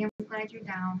 County. I'm glad you're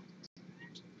down.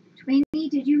 Twinkie,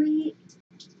 did you eat?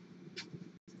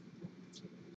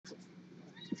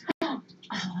 Oh,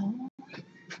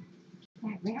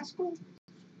 that rascal.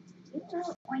 It's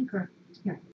a oinker.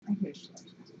 Here, right here's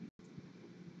yours.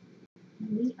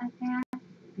 You eat like that?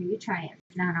 Here, you try it.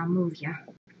 If not, I'll move you.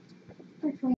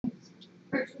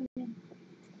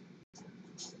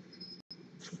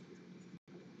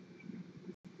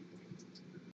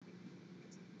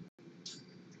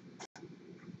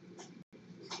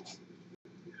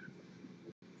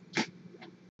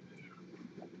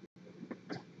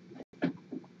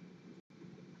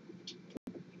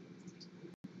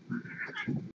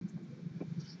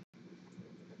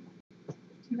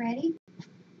 You ready?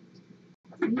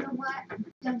 You know what,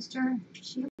 Dexter?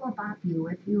 She will bop you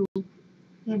if you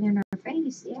get in her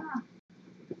face, yeah.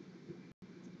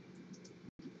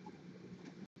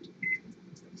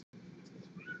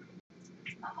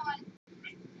 Come on.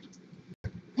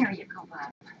 There you go,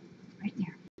 Bob. Right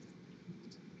there.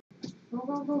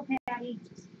 Go, Patty.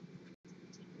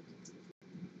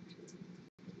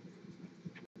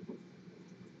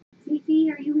 Sophie,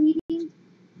 are you eating?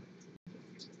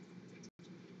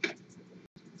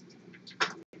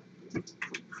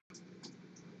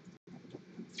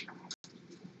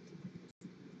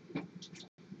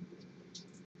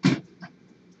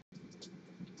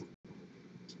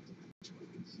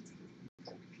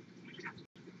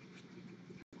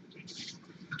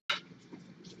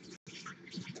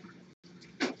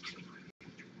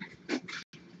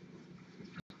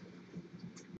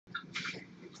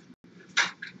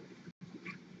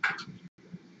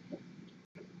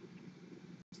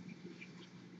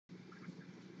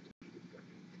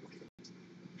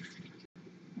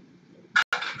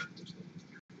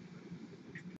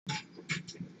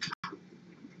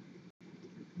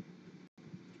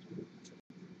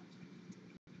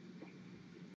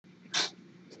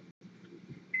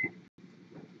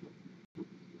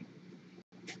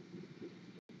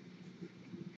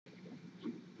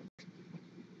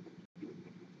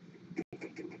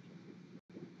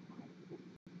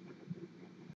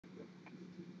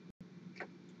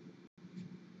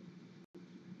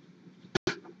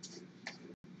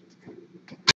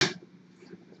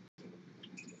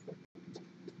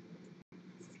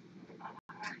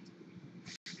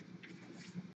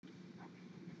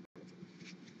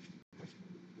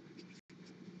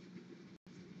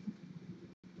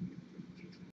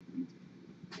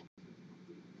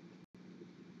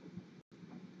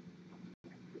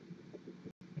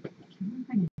 I'm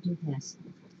gonna do this.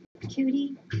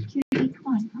 Cutie, come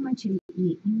on. How much did you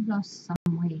eat? You lost some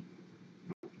weight.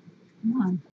 Come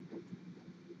on.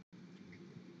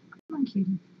 Come on,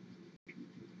 cutie.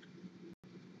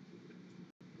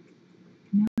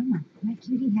 No, let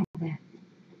cutie have that.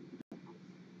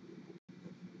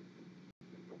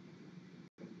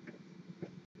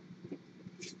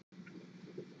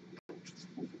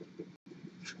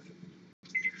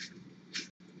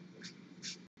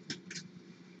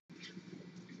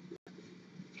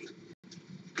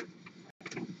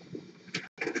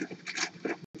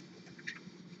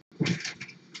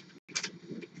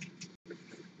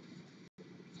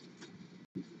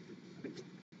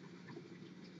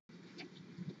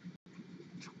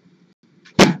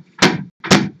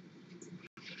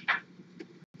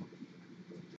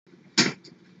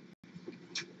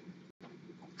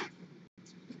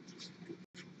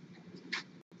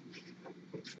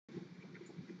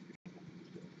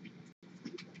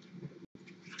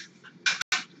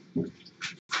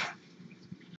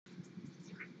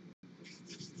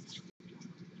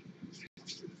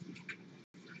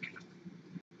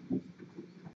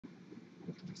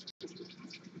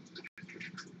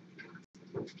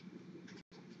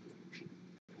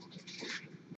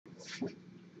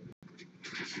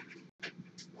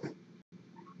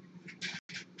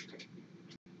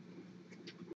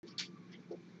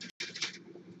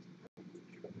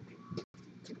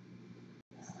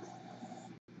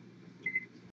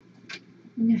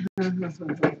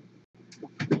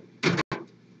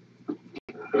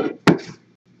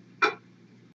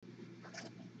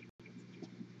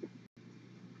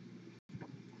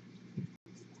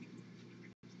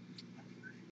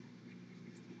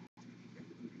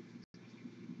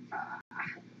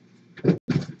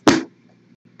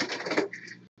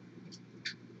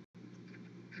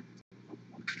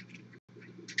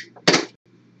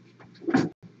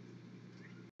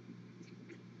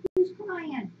 Who's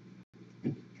crying?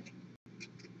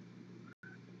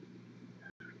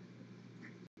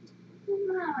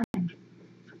 Come on.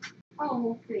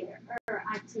 Oh, fair.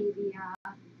 Octavia.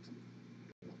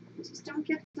 Just don't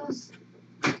get those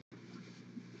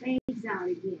legs out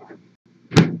again.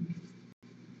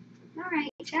 All right,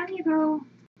 down you go.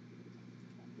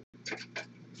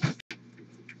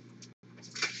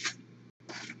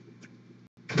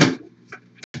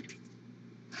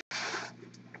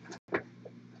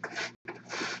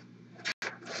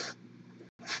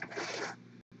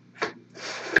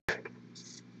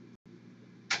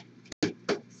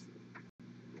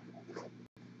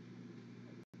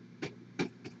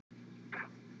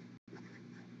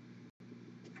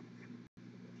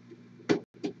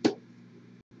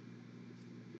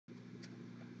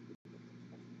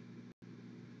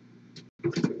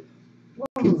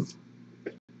 Whoa,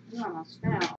 you almost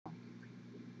fell.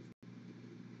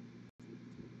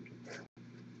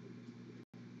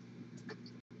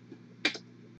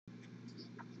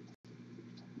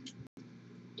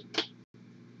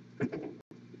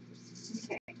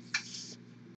 Okay.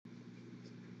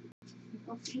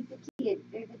 Go feed the kid.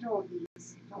 They're the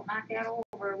doggies. Don't knock that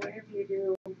over, whatever you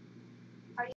do.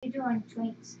 How you doing,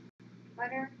 Twinks?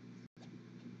 Butter?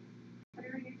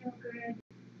 Butter, you're doing good.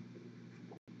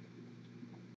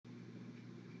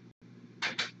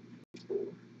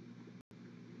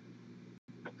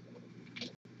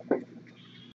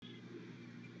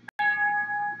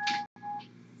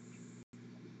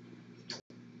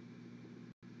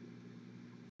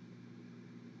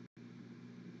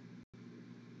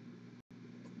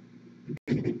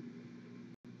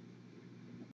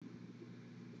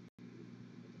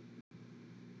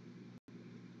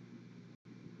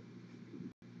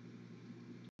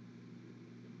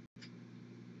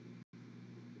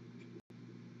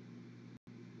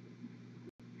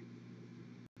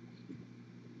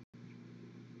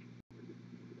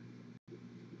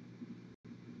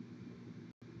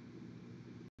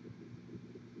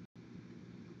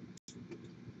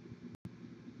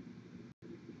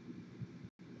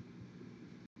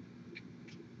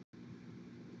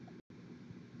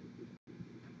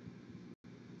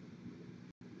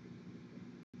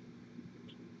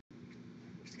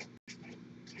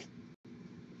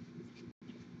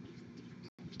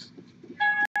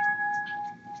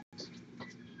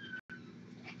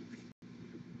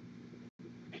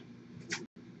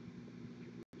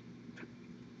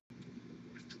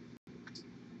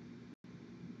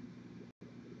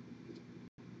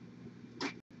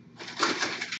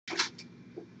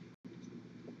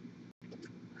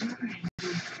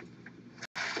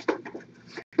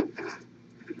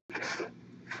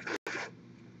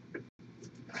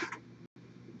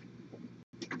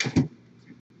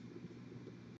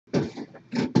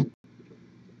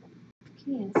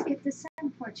 Okay, let's get the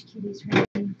sun porch kitties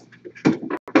ready.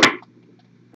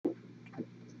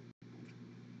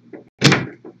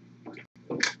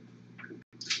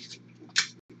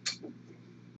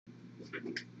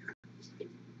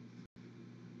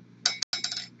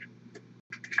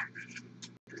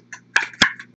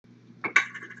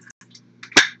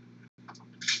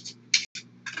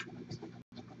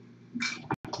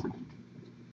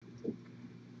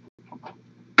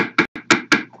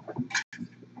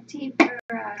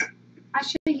 I'll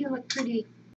show you look pretty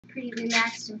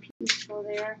relaxed and peaceful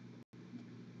there.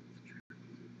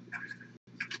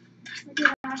 Look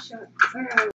at Asha,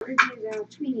 review the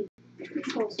Tweety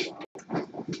Post Wall.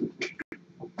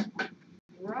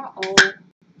 Uh-oh.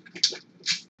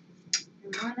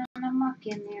 They're running amok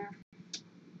in there.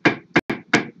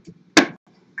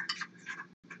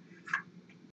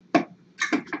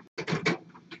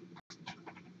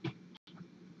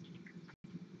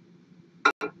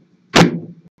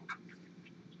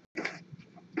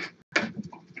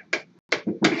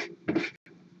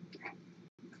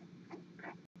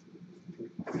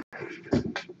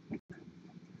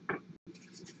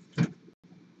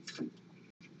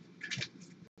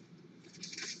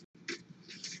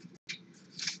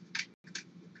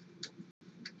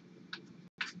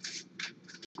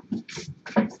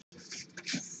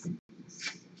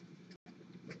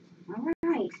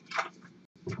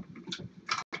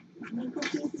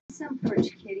 Some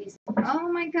porch kitties.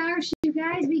 Oh my gosh, you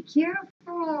guys, be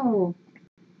careful.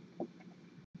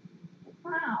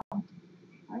 Wow.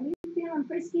 Are you feeling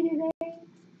frisky today?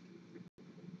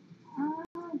 Oh,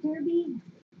 Derby.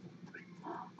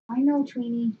 I know,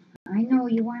 Tweenie. I know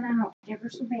you want out ever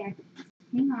so bad.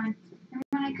 Hang on. Now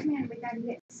when I come in, we gotta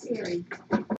get Siri.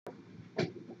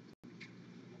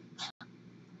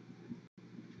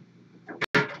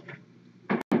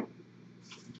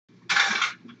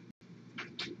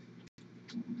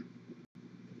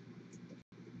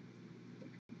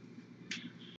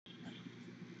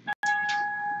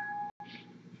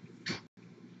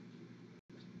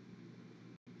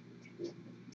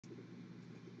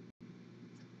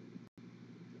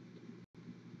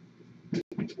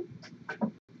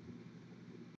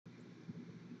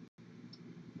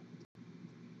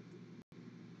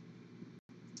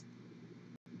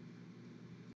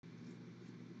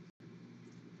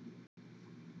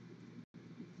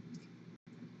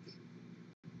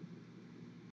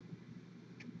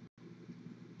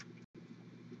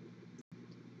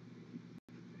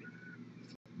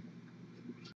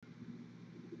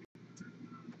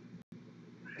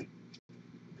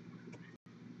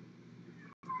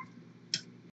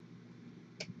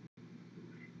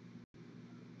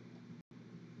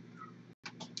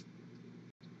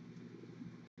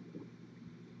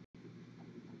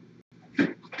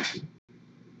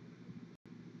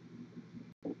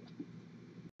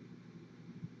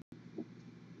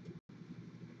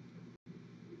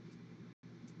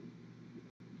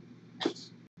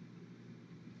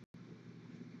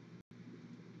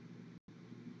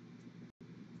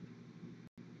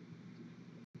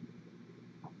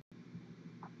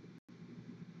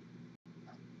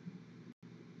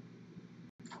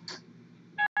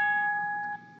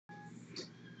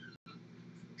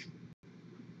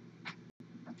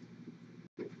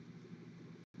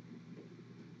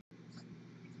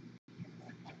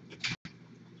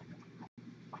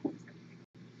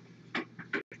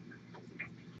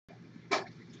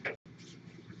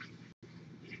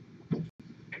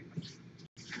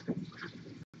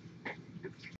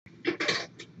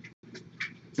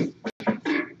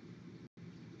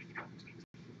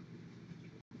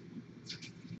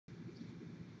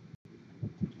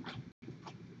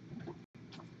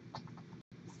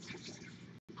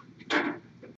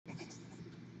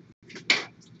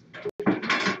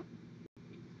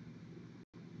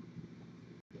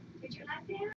 Did you like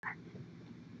that?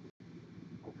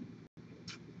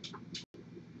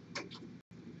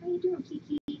 How you doing,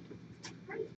 Kiki?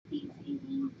 Hi,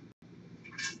 Fifi.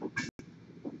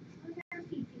 How's our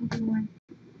Fifi doing?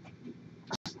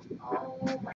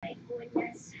 Oh my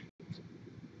goodness.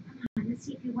 Come on, let's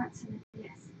see if you want some of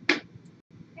this.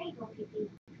 There you go, Fifi.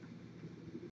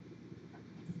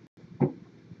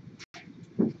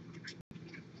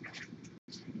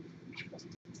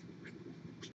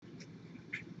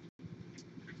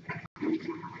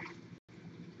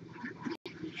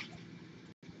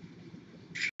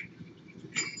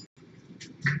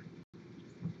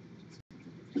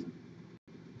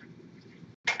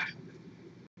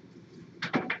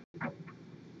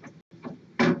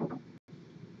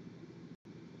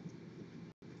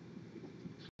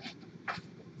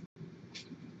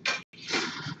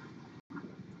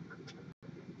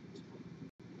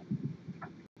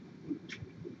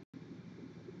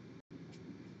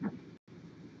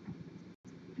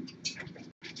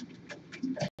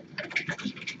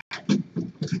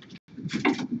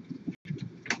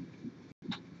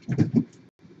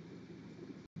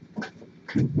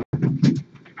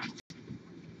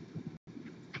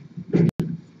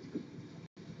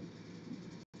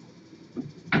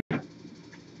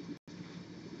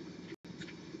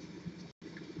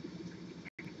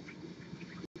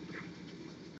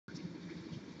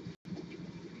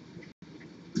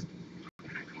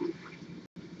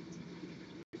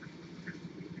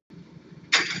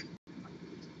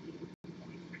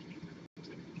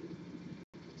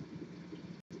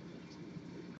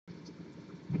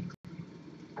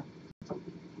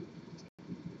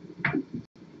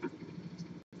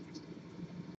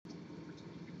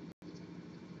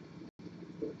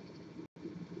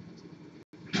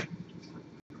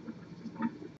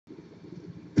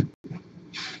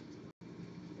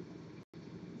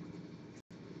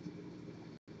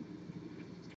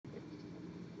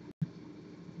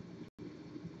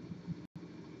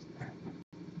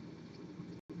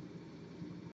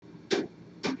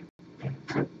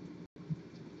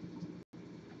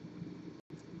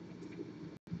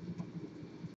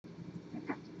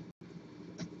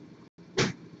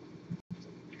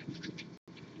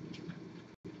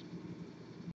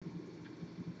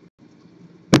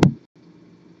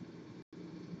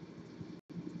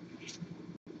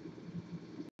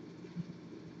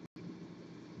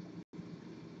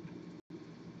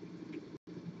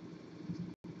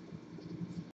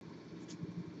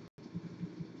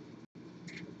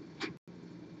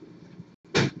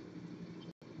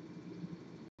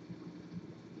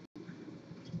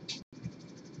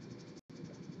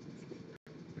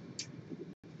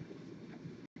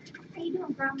 How you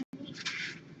doing, Dominique?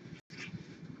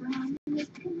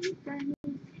 Dominique.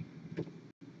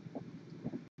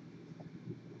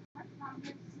 I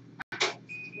promise.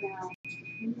 Well,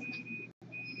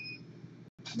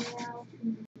 well,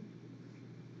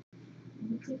 let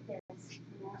me take this.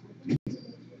 Yeah, I think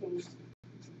it's today.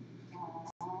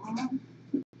 Aww.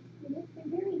 It's been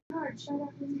very hard. Shut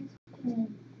up in this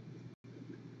pen.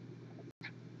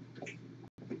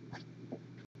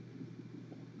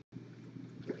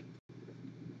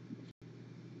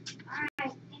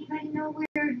 Alright, anybody know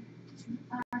where,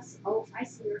 oh, I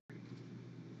see her.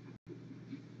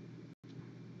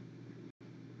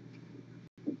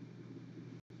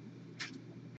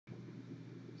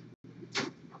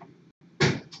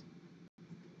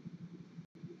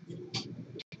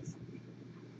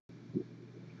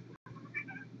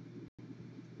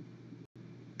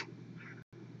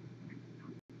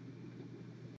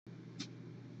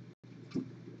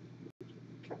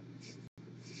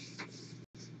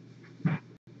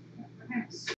 We're going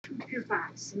to scoop your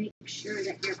box to make sure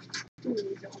that your food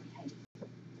is okay.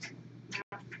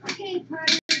 Okay,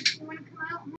 Putter, you want to come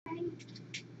out, honey?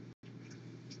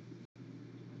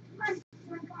 Come on, you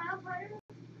want to come out, Putter?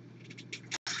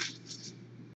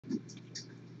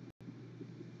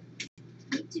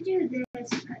 I hate to do this,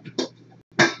 but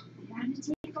I gotta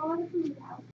take all the food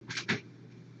out.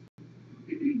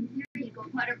 There you go,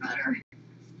 Putter.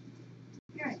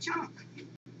 You're a chunk.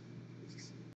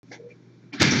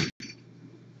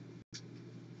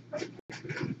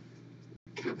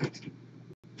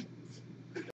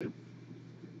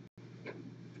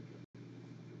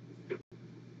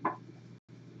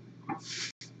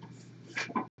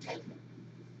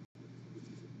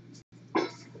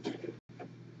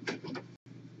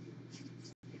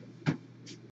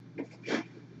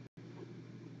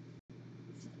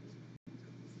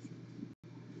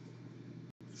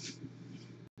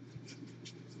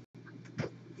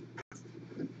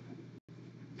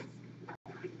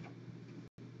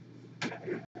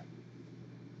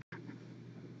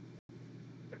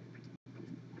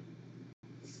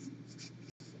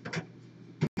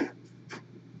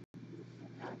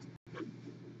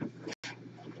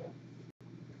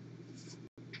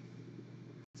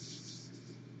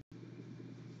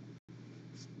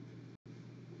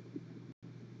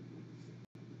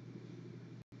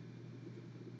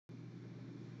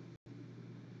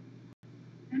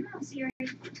 I'm not serious.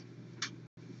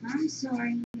 I'm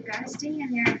sorry. You gotta stay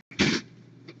in there.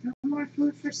 No more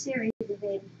food for Siri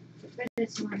today. For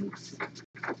this one.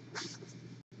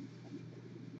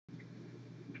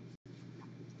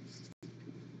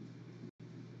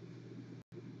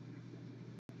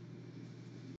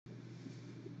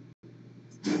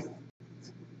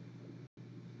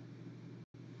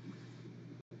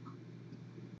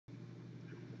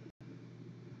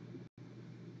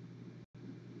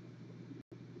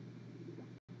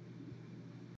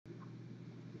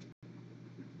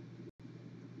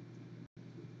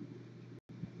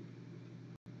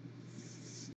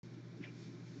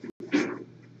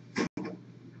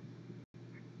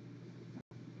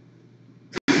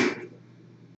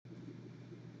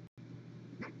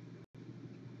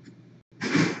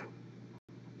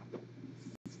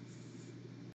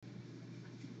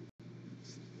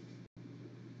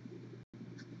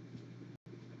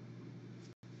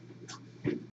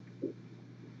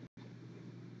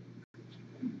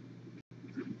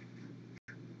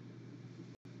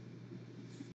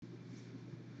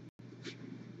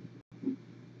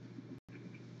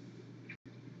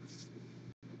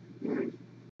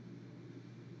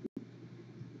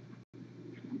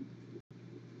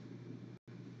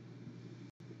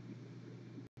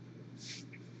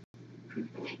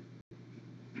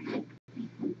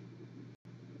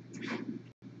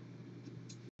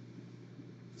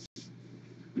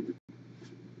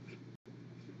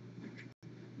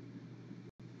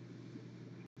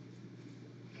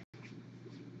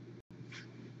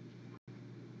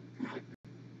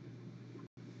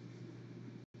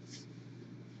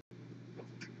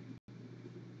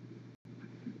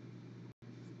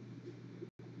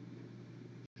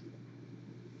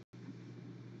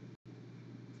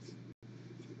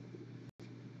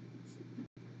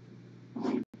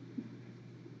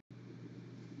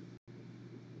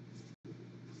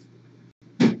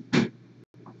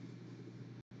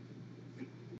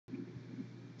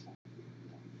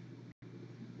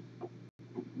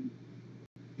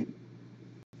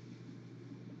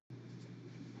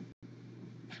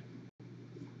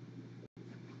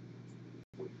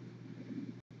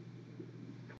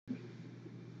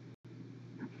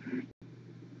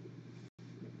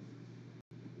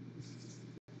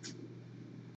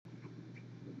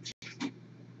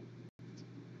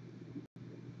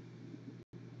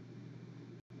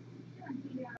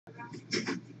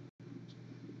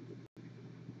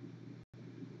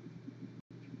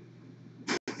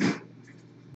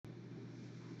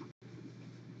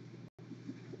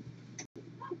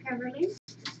 Beverly?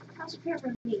 How's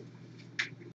Beverly?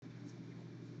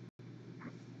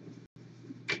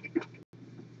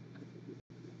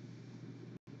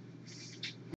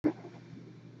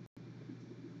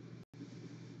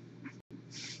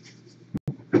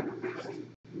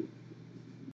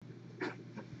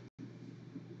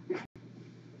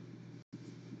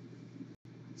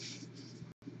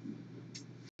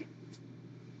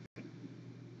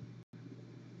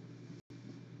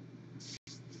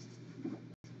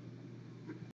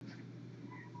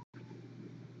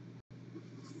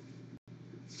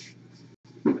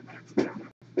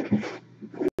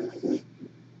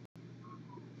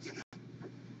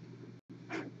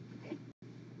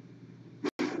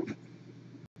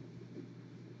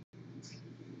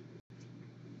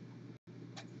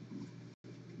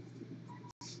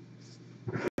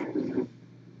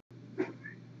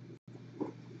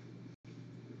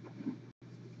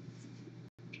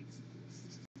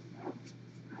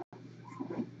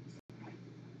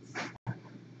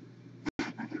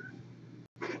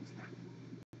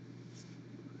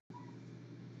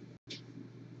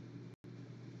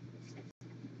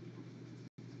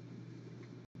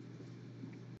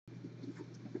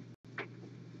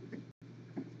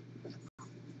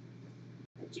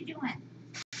 What you doing?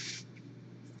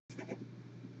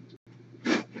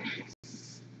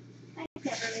 Hi,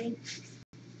 Beverly.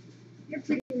 You're a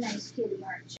pretty nice kitty,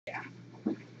 aren't you?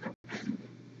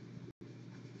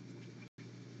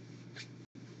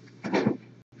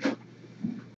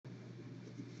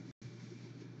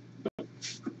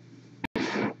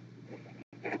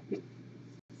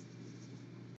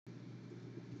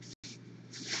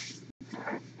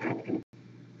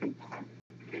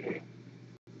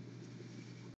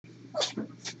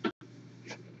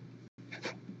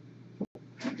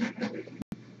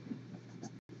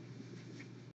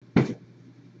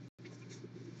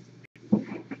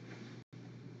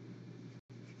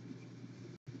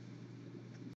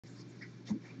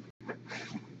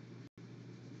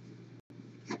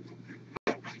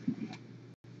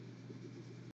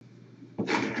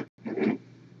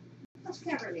 How's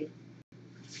Beverly?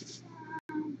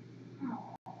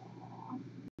 Aw,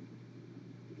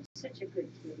 you're such a good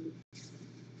kitty.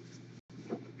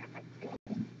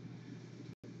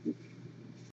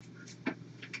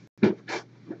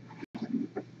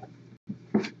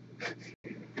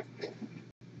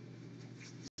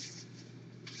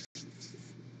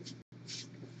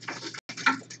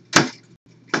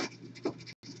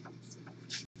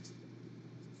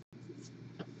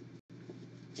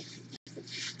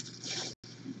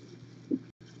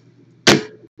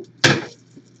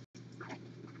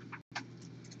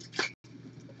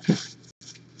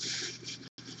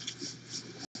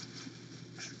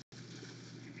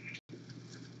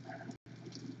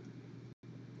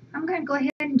 I'm going to go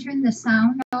ahead and turn the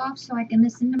sound off so I can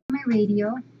listen to my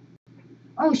radio.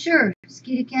 Oh, sure.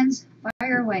 Skeetikins,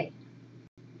 fire away.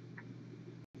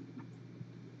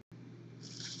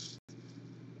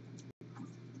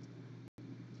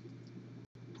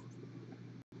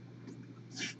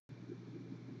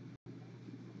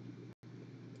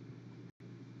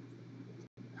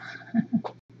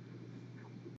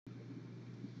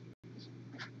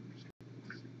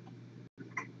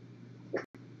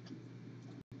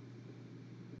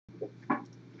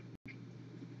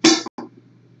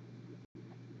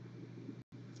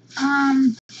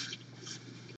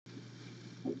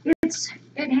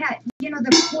 It had, you know,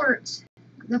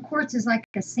 the quartz is like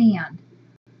a sand.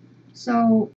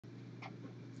 So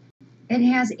it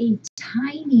has a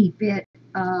tiny bit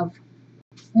of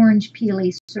orange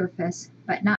peely surface,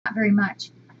 but not very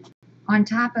much. On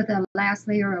top of the last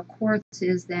layer of quartz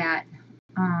is that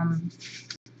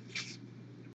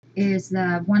is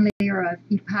the one layer of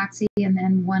epoxy and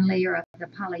then one layer of the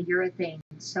polyurethane.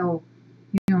 So,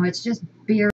 you know, it's just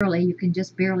barely, you can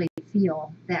just barely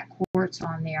feel that quartz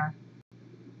on there.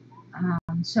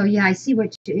 So yeah, I see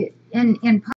what you,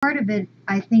 and part of it,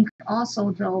 I think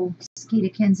also though,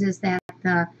 Skeetikins, is that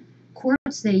the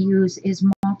quartz they use is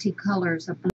multicolors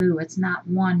of blue. It's not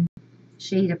one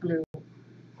shade of blue.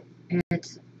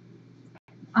 It's,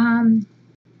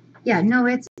 yeah, no,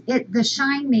 the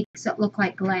shine makes it look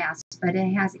like glass, but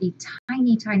it has a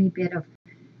tiny, tiny bit of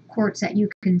quartz that you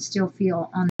can still feel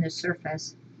on the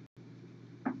surface.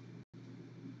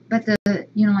 But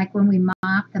you know, like when we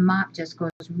mop, the mop just goes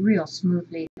real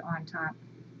smoothly on top.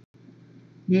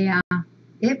 Yeah,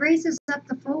 it raises up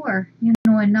the floor, you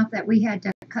know, enough that we had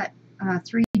to cut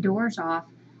 3 doors off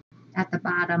at the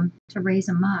bottom to raise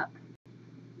them up.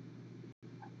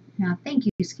 Now, thank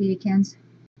you, Skeetikins.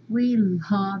 We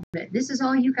love it. This is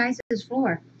all you guys'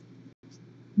 floor.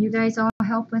 You guys all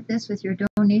help with this with your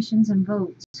donations and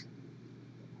votes.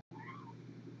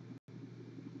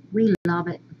 love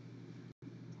it.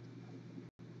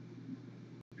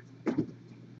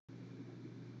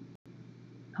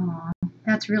 Oh,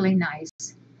 that's really nice.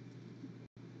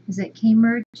 Is it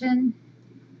Cambridgean?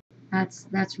 That's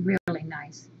really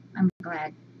nice. I'm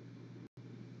glad.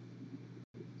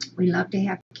 We love to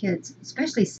have kids,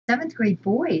 especially 7th grade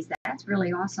boys. That's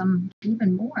really awesome,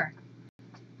 even more.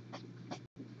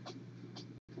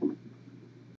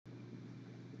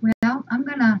 Well, I'm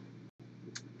going to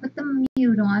put the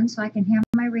mute on so I can hear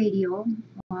my radio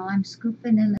while I'm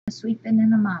scooping and sweeping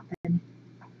and mopping.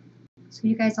 So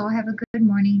you guys all have a good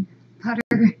morning.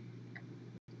 Putter.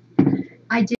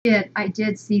 I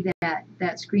did see that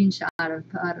screenshot of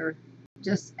Putter.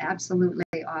 Just absolutely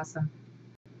awesome.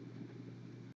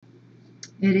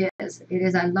 It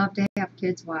is. I love to have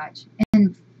kids watch.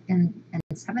 And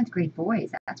 7th grade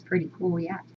boys, that's pretty cool,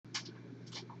 yeah.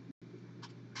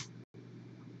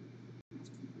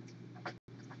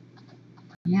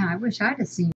 Yeah, I wish I'd have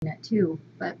seen it too.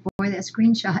 But boy, that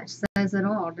screenshot says it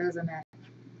all, doesn't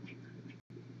it?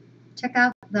 Check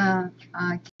out the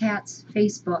cat's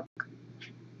Facebook.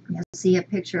 You'll see a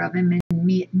picture of him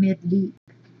in mid-leap.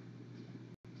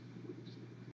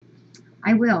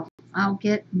 I will. I'll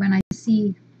get, when I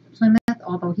see Plymouth,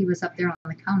 although he was up there on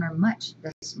the counter much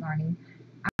this morning,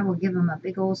 I will give him a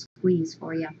big old squeeze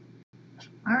for you.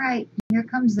 All right, here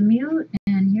comes the mute,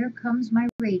 and here comes my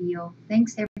radio.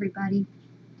 Thanks, everybody.